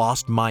to the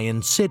lost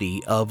Mayan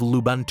city of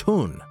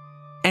Lubantun.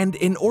 And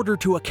in order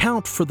to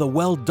account for the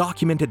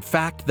well-documented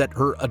fact that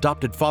her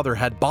adopted father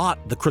had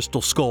bought the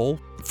crystal skull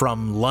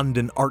from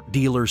London art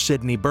dealer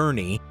Sidney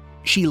Burney,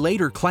 she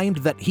later claimed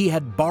that he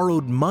had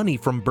borrowed money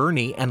from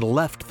Burney and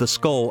left the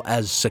skull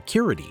as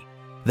security,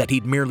 that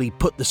he'd merely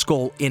put the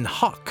skull in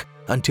hock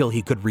until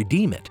he could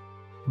redeem it.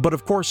 But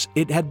of course,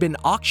 it had been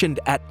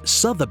auctioned at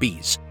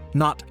Sotheby's,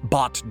 not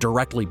bought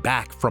directly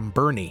back from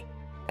Burney.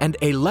 And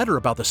a letter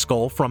about the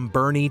skull from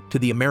Burney to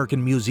the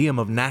American Museum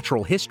of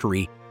Natural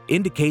History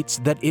indicates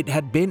that it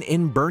had been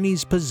in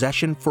Burney's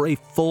possession for a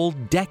full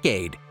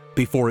decade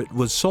before it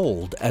was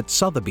sold at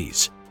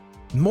Sotheby's.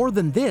 More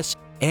than this,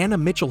 Anna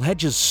Mitchell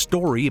Hedges'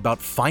 story about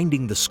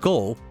finding the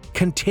skull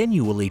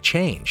continually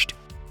changed.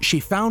 She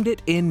found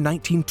it in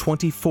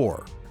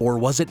 1924, or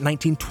was it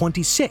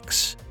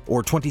 1926,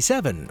 or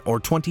 27, or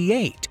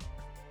 28?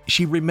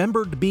 She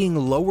remembered being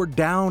lowered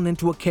down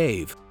into a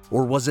cave,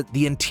 Or was it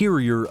the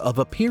interior of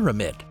a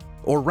pyramid?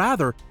 Or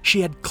rather,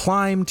 she had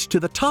climbed to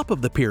the top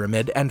of the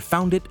pyramid and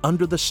found it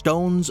under the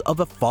stones of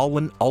a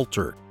fallen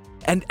altar.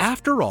 And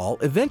after all,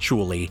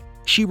 eventually,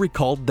 she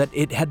recalled that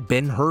it had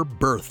been her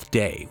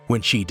birthday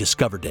when she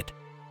discovered it.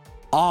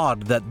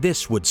 Odd that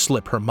this would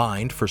slip her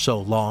mind for so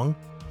long.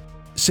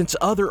 Since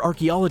other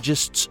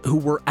archaeologists who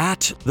were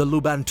at the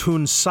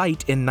Lubantun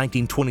site in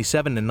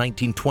 1927 and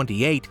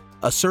 1928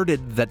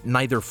 asserted that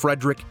neither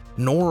Frederick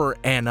nor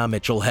Anna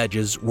Mitchell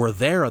Hedges were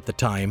there at the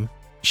time,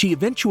 she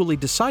eventually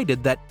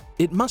decided that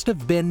it must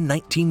have been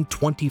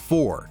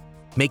 1924,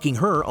 making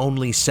her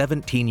only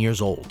 17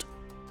 years old.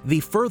 The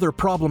further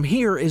problem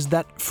here is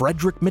that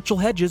Frederick Mitchell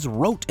Hedges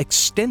wrote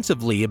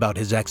extensively about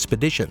his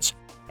expeditions,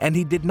 and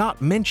he did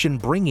not mention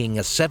bringing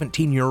a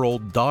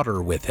 17-year-old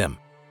daughter with him.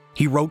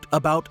 He wrote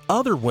about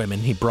other women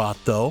he brought,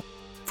 though.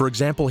 For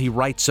example, he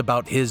writes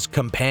about his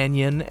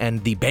companion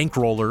and the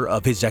bankroller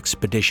of his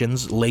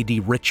expeditions, Lady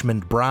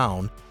Richmond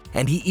Brown,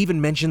 and he even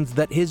mentions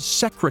that his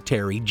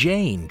secretary,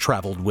 Jane,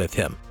 traveled with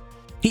him.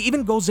 He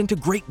even goes into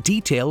great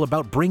detail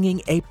about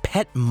bringing a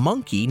pet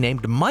monkey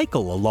named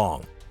Michael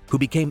along, who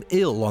became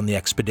ill on the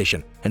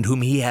expedition and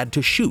whom he had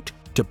to shoot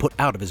to put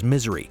out of his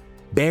misery,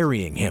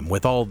 burying him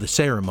with all the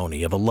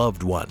ceremony of a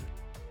loved one.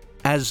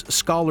 As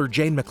scholar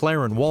Jane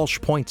McLaren Walsh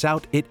points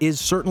out, it is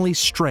certainly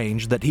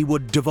strange that he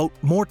would devote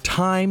more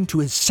time to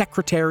his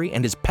secretary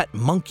and his pet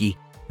monkey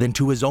than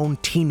to his own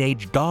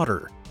teenage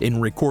daughter in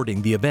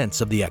recording the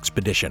events of the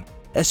expedition,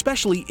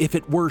 especially if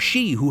it were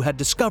she who had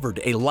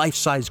discovered a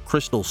life-size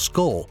crystal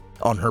skull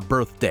on her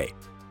birthday.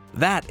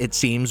 That, it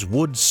seems,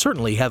 would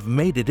certainly have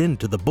made it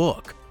into the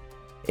book.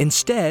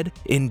 Instead,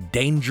 in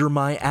Danger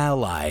My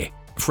Ally,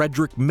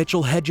 Frederick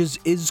Mitchell Hedges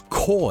is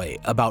coy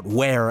about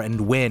where and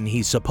when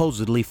he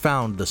supposedly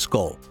found the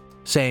skull,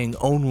 saying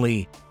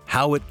only,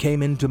 "How it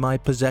came into my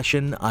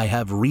possession, I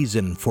have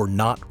reason for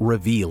not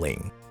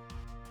revealing."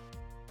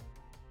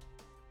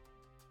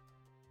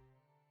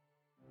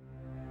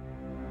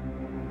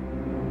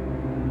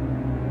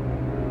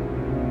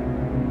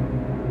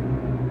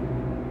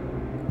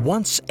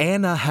 Once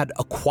Anna had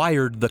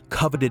acquired the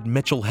coveted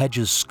Mitchell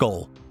Hedges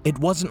skull, it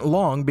wasn't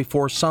long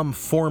before some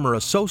former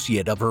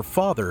associate of her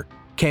father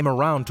came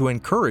around to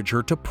encourage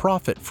her to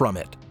profit from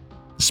it.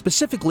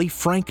 Specifically,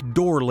 Frank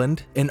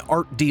Dorland, an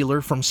art dealer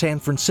from San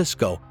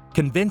Francisco,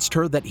 convinced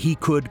her that he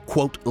could,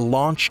 quote,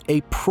 launch a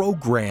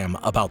program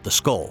about the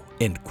skull,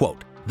 end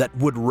quote, that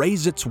would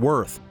raise its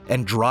worth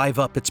and drive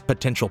up its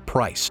potential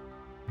price.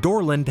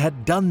 Dorland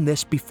had done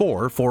this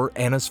before for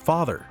Anna's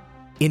father.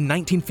 In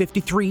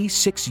 1953,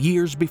 6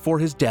 years before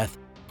his death,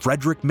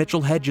 Frederick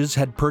Mitchell Hedges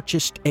had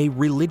purchased a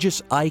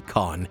religious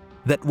icon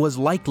that was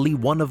likely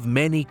one of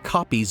many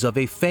copies of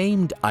a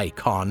famed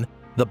icon,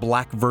 the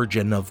Black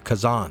Virgin of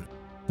Kazan.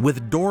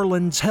 With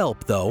Dorland's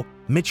help, though,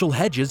 Mitchell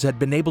Hedges had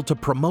been able to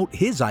promote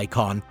his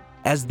icon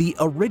as the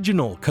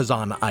original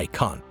Kazan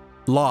icon,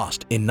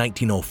 lost in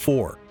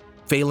 1904.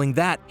 Failing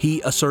that, he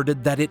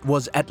asserted that it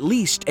was at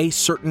least a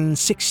certain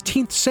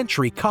 16th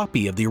century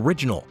copy of the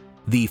original,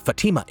 the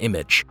Fatima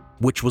image,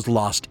 which was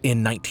lost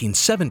in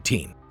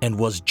 1917 and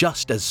was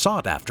just as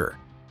sought after.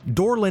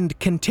 Dorland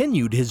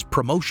continued his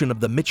promotion of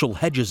the Mitchell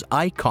Hedges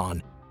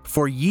icon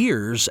for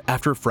years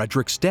after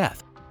Frederick's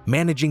death,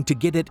 managing to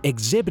get it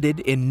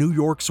exhibited in New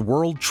York's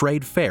World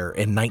Trade Fair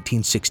in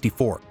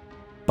 1964.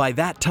 By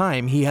that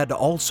time, he had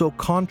also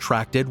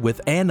contracted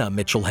with Anna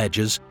Mitchell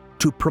Hedges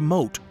to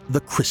promote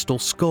the crystal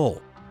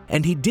skull,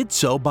 and he did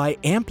so by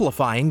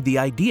amplifying the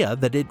idea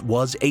that it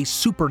was a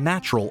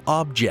supernatural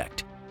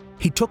object.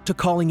 He took to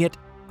calling it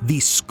the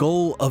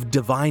skull of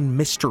divine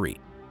mystery,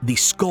 the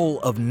skull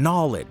of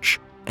knowledge,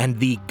 and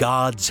the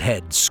God's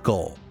head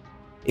skull.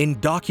 In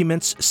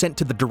documents sent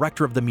to the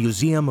director of the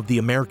Museum of the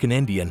American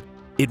Indian,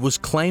 it was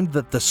claimed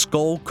that the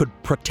skull could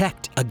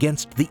protect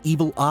against the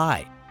evil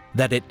eye,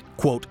 that it,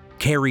 quote,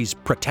 carries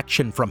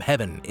protection from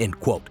heaven, end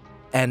quote,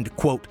 and,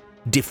 quote,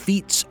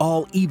 defeats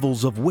all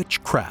evils of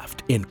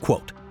witchcraft, end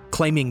quote,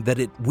 claiming that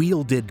it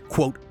wielded,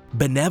 quote,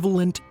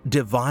 benevolent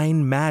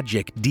divine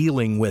magic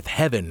dealing with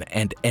heaven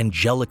and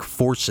angelic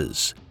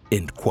forces,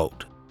 end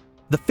quote.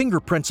 The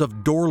fingerprints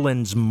of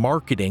Dorland's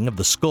marketing of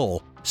the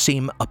skull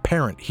seem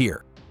apparent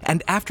here,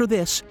 and after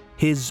this,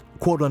 his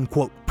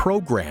quote-unquote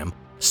program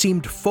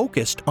seemed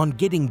focused on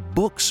getting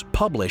books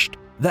published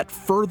that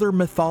further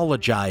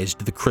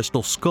mythologized the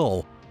crystal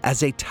skull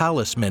as a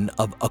talisman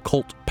of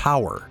occult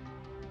power.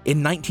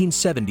 In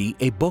 1970,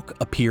 a book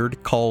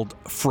appeared called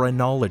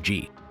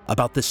Phrenology,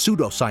 about the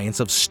pseudoscience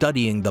of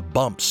studying the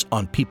bumps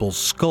on people's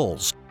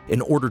skulls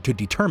in order to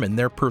determine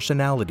their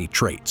personality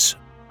traits.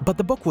 But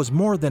the book was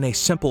more than a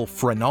simple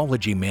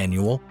phrenology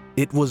manual.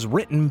 It was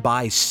written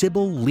by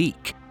Sybil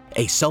Leek,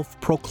 a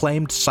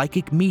self-proclaimed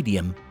psychic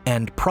medium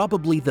and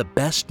probably the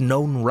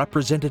best-known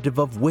representative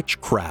of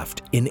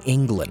witchcraft in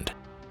England.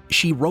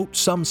 She wrote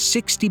some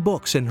 60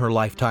 books in her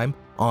lifetime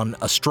on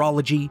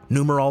astrology,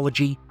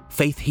 numerology,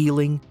 faith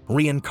healing,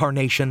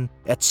 reincarnation,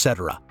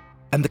 etc.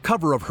 And the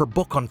cover of her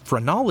book on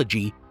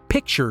phrenology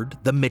pictured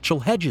the Mitchell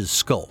Hedges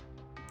skull.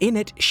 In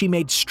it, she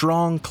made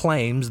strong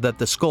claims that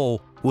the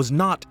skull was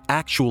not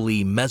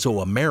actually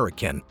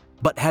Mesoamerican,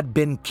 but had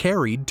been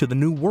carried to the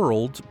New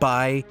World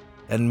by,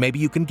 and maybe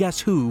you can guess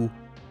who,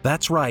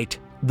 that's right,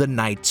 the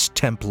Knights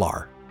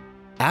Templar.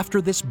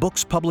 After this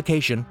book's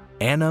publication,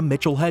 Anna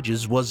Mitchell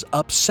Hedges was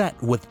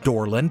upset with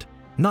Dorland,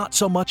 not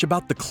so much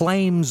about the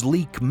claims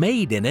Leake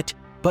made in it,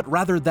 but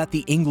rather that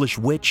the English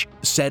witch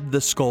said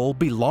the skull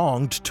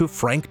belonged to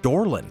Frank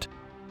Dorland.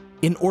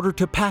 In order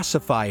to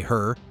pacify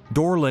her,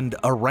 Dorland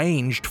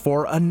arranged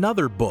for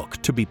another book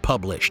to be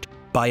published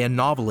by a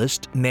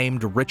novelist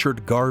named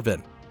Richard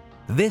Garvin.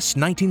 This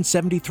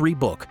 1973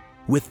 book,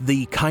 with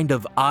the kind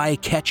of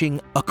eye-catching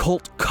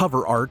occult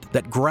cover art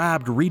that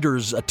grabbed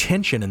readers'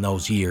 attention in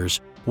those years,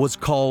 was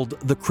called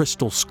The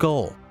Crystal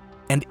Skull.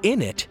 And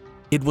in it,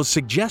 it was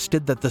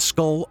suggested that the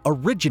skull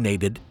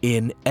originated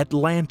in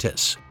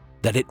Atlantis,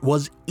 that it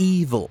was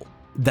evil,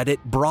 that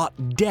it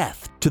brought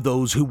death to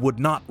those who would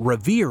not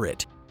revere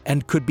it,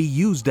 and could be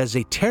used as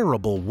a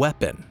terrible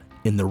weapon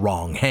in the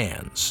wrong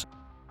hands.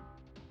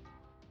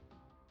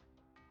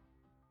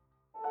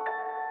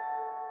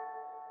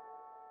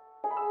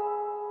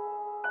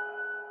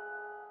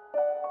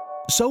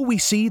 So we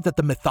see that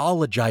the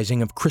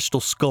mythologizing of crystal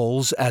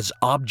skulls as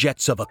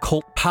objects of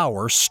occult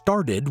power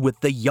started with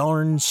the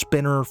yarn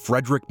spinner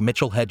Frederick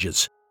Mitchell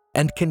Hedges,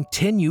 and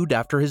continued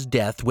after his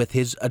death with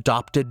his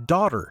adopted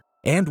daughter,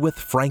 and with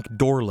Frank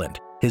Dorland,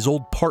 his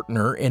old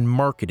partner in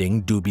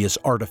marketing dubious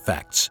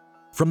artifacts.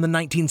 From the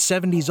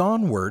 1970s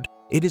onward,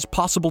 it is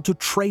possible to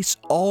trace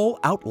all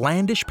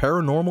outlandish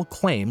paranormal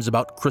claims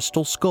about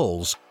crystal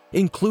skulls,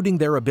 including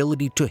their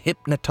ability to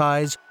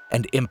hypnotize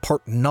and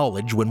impart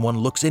knowledge when one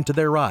looks into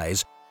their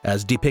eyes,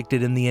 as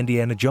depicted in the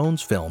Indiana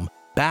Jones film,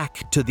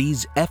 back to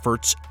these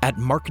efforts at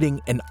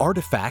marketing an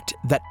artifact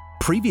that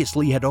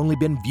previously had only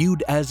been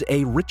viewed as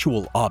a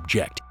ritual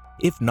object,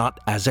 if not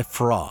as a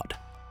fraud.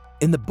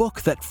 In the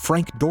book that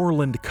Frank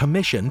Dorland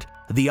commissioned,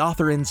 the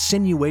author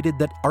insinuated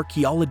that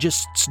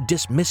archaeologists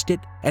dismissed it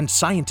and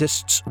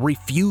scientists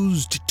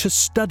refused to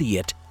study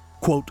it,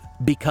 quote,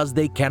 because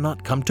they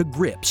cannot come to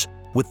grips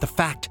with the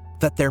fact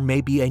that there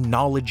may be a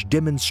knowledge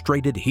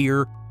demonstrated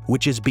here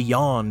which is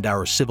beyond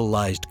our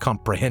civilized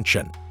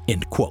comprehension,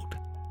 end quote.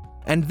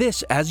 And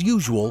this, as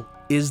usual,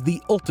 is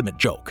the ultimate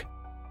joke.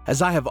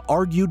 As I have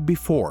argued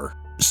before,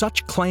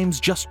 such claims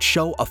just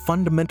show a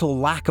fundamental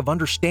lack of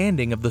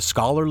understanding of the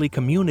scholarly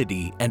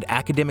community and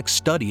academic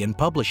study in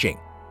publishing.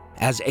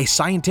 As a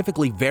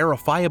scientifically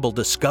verifiable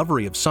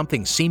discovery of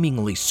something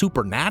seemingly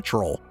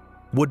supernatural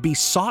would be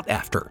sought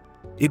after,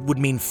 it would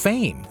mean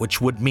fame,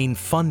 which would mean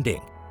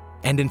funding.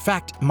 And in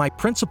fact, my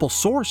principal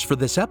source for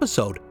this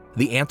episode,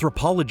 the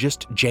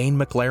anthropologist Jane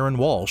McLaren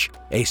Walsh,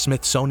 a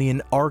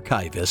Smithsonian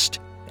archivist,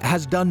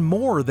 has done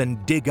more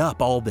than dig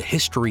up all the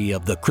history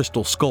of the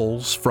crystal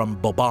skulls from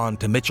Boban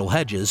to Mitchell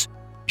Hedges.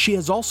 She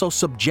has also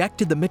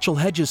subjected the Mitchell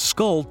Hedges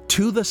skull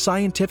to the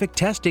scientific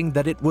testing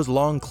that it was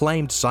long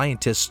claimed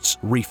scientists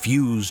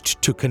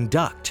refused to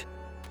conduct.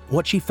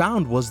 What she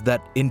found was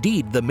that,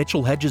 indeed, the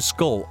Mitchell Hedges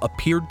skull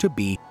appeared to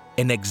be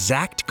an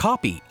exact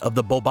copy of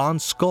the Boban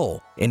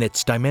skull in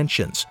its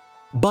dimensions,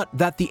 but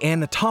that the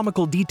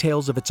anatomical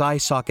details of its eye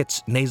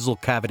sockets, nasal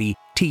cavity,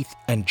 teeth,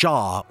 and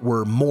jaw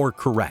were more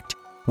correct,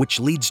 which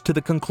leads to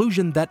the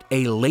conclusion that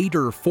a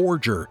later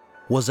forger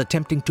was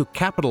attempting to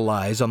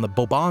capitalize on the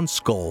Boban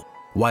skull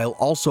while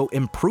also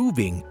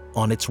improving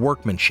on its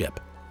workmanship.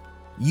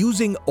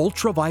 Using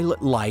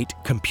ultraviolet light,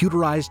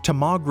 computerized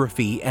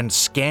tomography, and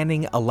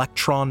scanning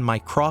electron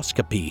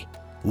microscopy,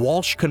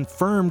 Walsh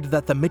confirmed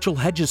that the Mitchell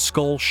Hedges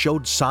skull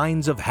showed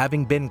signs of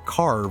having been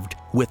carved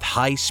with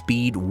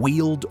high-speed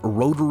wheeled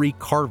rotary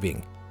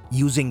carving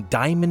using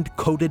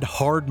diamond-coated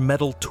hard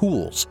metal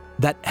tools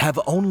that have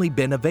only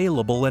been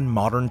available in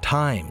modern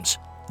times.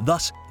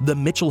 Thus, the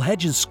Mitchell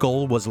Hedges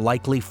skull was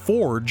likely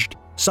forged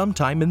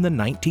sometime in the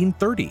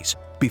 1930s,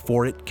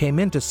 before it came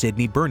into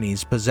Sidney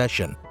Burney's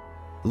possession.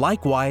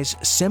 Likewise,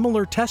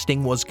 similar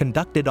testing was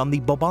conducted on the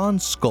Boban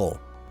skull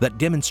that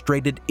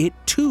demonstrated it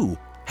too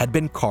had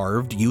been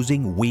carved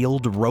using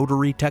wheeled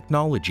rotary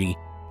technology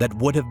that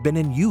would have been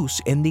in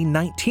use in the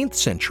 19th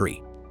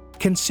century.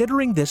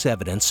 Considering this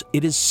evidence,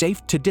 it is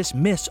safe to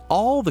dismiss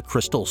all the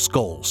crystal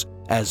skulls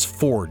as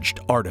forged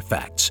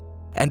artifacts,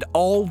 and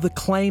all the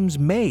claims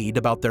made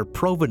about their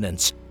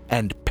provenance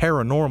and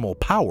paranormal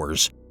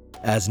powers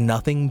as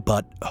nothing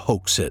but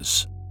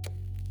hoaxes.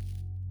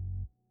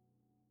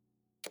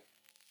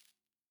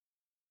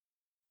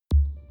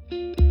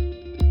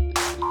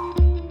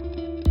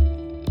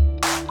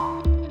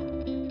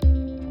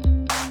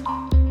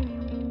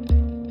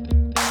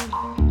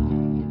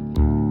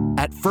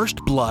 At first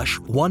blush,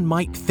 one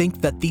might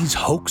think that these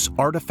hoax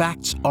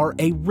artifacts are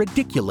a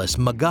ridiculous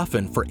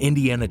MacGuffin for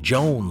Indiana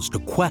Jones to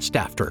quest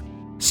after,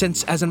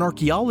 since as an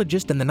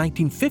archaeologist in the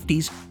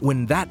 1950s,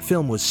 when that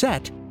film was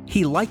set,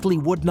 he likely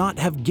would not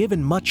have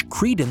given much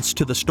credence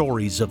to the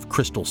stories of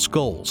crystal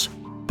skulls.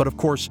 But of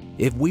course,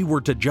 if we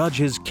were to judge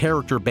his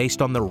character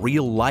based on the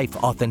real-life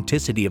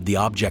authenticity of the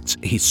objects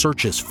he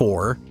searches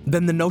for,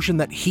 then the notion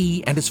that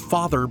he and his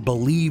father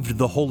believed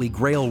the Holy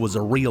Grail was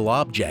a real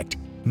object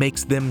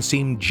makes them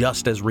seem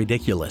just as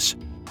ridiculous.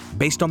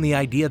 based on the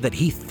idea that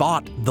he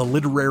thought the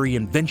literary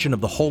invention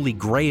of the Holy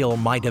Grail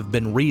might have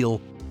been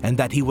real and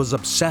that he was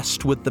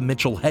obsessed with the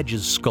Mitchell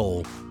Hedges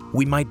skull,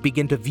 we might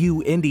begin to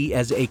view Indy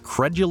as a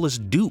credulous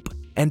dupe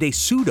and a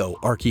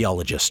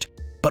pseudo-archaeologist.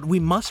 But we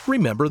must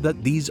remember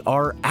that these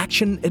are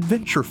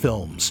action-adventure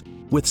films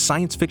with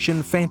science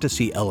fiction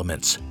fantasy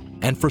elements,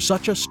 and for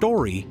such a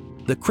story,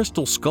 the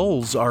crystal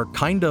skulls are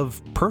kind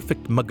of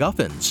perfect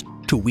MacGuffins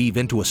to weave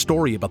into a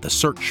story about the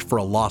search for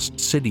a lost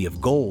city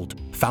of gold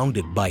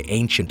founded by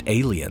ancient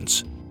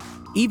aliens.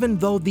 Even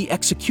though the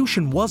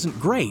execution wasn't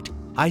great,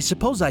 I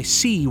suppose I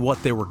see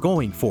what they were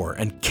going for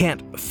and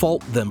can't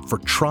fault them for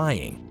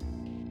trying.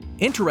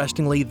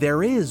 Interestingly,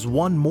 there is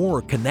one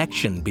more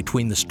connection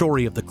between the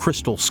story of the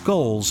Crystal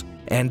Skulls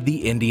and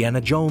the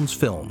Indiana Jones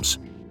films.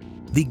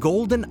 The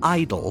golden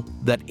idol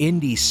that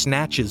Indy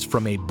snatches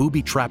from a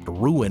booby-trapped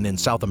ruin in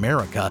South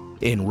America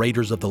in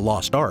Raiders of the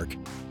Lost Ark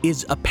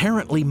is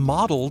apparently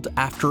modeled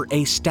after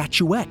a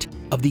statuette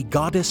of the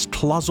goddess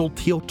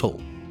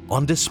Tlazolteotl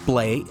on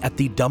display at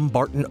the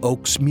Dumbarton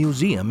Oaks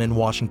Museum in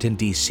Washington,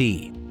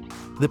 D.C.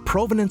 The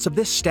provenance of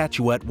this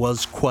statuette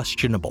was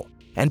questionable,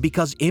 and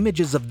because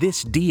images of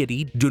this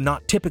deity do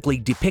not typically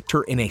depict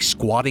her in a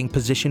squatting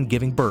position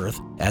giving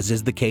birth, as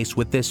is the case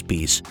with this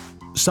piece,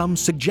 some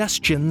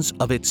suggestions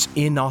of its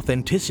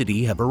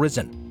inauthenticity have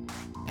arisen.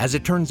 As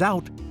it turns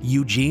out,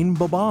 Eugene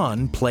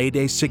Boban played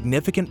a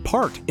significant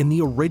part in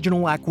the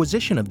original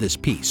acquisition of this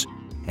piece,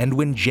 and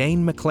when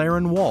Jane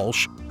McLaren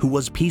Walsh, who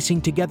was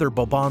piecing together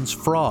Boban's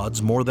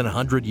frauds more than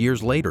 100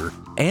 years later,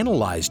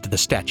 analyzed the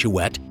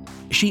statuette,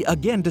 she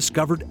again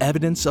discovered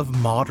evidence of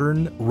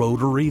modern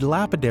rotary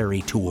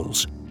lapidary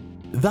tools.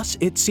 Thus,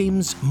 it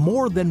seems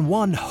more than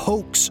one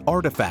hoax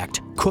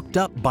artifact cooked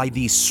up by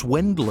the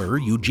swindler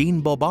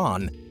Eugene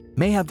Boban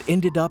may have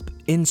ended up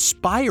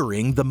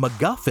inspiring the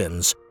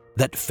MacGuffins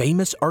that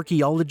famous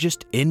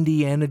archaeologist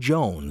Indiana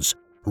Jones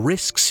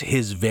risks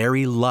his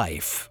very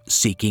life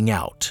seeking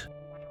out.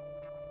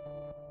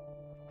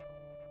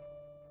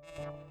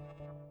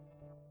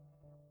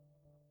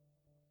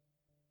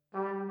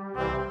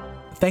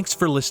 Thanks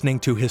for listening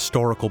to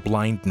Historical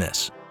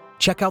Blindness.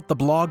 Check out the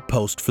blog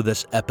post for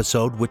this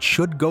episode, which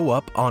should go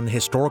up on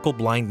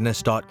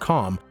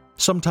historicalblindness.com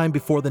sometime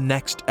before the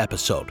next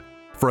episode,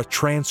 for a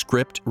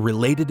transcript,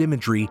 related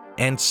imagery,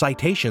 and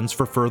citations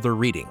for further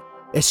reading,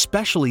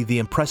 especially the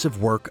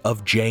impressive work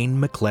of Jane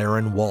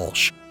McLaren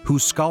Walsh,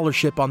 whose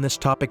scholarship on this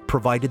topic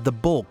provided the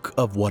bulk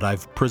of what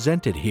I've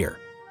presented here.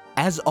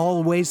 As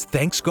always,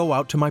 thanks go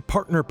out to my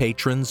partner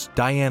patrons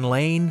Diane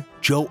Lane,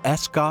 Joe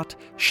Escott,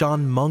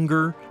 Sean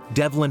Munger,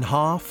 Devlin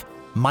Hoff,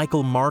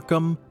 Michael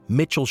Markham,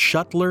 Mitchell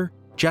Shuttler,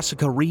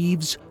 Jessica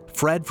Reeves,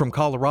 Fred from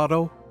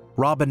Colorado,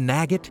 Robin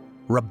Naggett,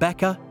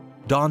 Rebecca,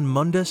 Don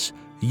Mundus,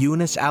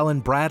 Eunice Allen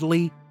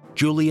Bradley,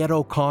 Juliet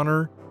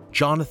O'Connor,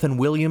 Jonathan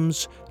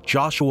Williams,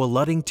 Joshua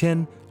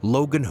Luddington,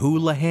 Logan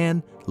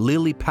Houlihan,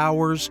 Lily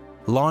Powers,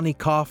 Lonnie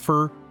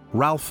Coffer,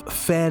 Ralph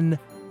Fenn,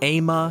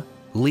 Ama,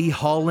 Lee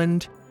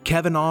Holland,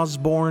 Kevin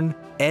Osborne,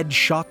 Ed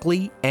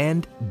Shockley,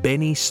 and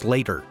Benny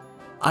Slater.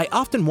 I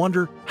often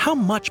wonder how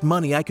much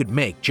money I could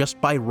make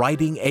just by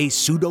writing a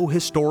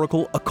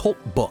pseudo-historical occult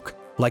book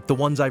like the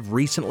ones I've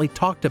recently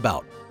talked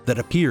about that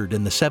appeared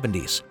in the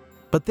 70s.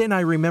 But then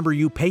I remember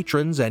you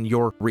patrons and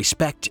your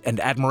respect and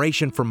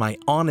admiration for my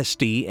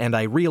honesty, and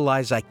I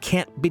realize I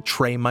can't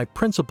betray my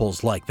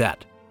principles like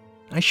that.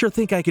 I sure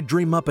think I could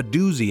dream up a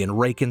doozy and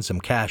rake in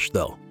some cash,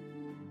 though.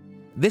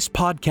 This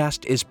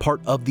podcast is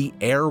part of the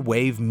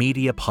Airwave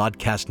Media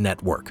Podcast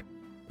Network.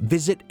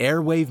 Visit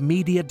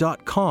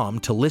airwavemedia.com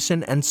to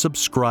listen and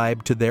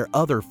subscribe to their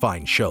other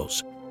fine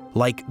shows,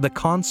 like The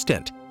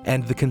Constant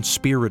and The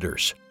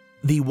Conspirators.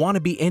 The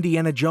wannabe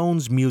Indiana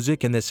Jones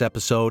music in this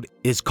episode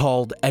is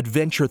called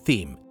Adventure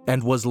Theme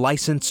and was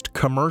licensed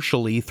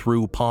commercially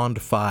through Pond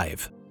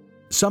 5.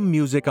 Some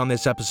music on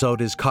this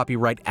episode is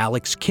copyright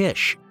Alex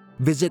Kish.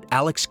 Visit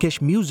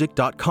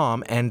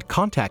alexkishmusic.com and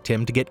contact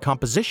him to get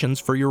compositions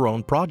for your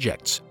own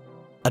projects.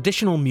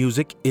 Additional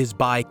music is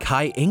by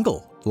Kai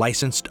Engel,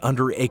 licensed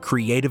under a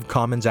Creative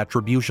Commons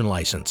Attribution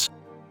license.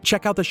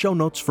 Check out the show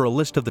notes for a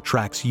list of the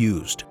tracks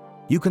used.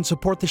 You can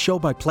support the show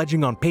by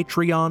pledging on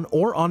Patreon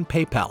or on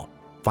PayPal.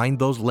 Find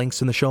those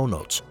links in the show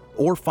notes.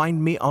 Or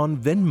find me on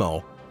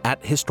Venmo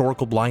at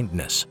Historical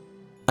Blindness.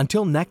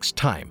 Until next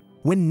time,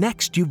 when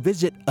next you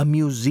visit a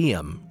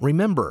museum,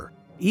 remember,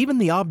 even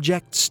the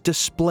objects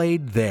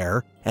displayed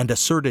there and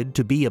asserted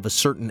to be of a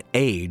certain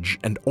age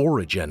and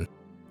origin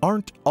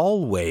aren't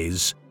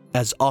always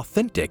as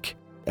authentic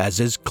as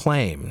is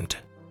claimed.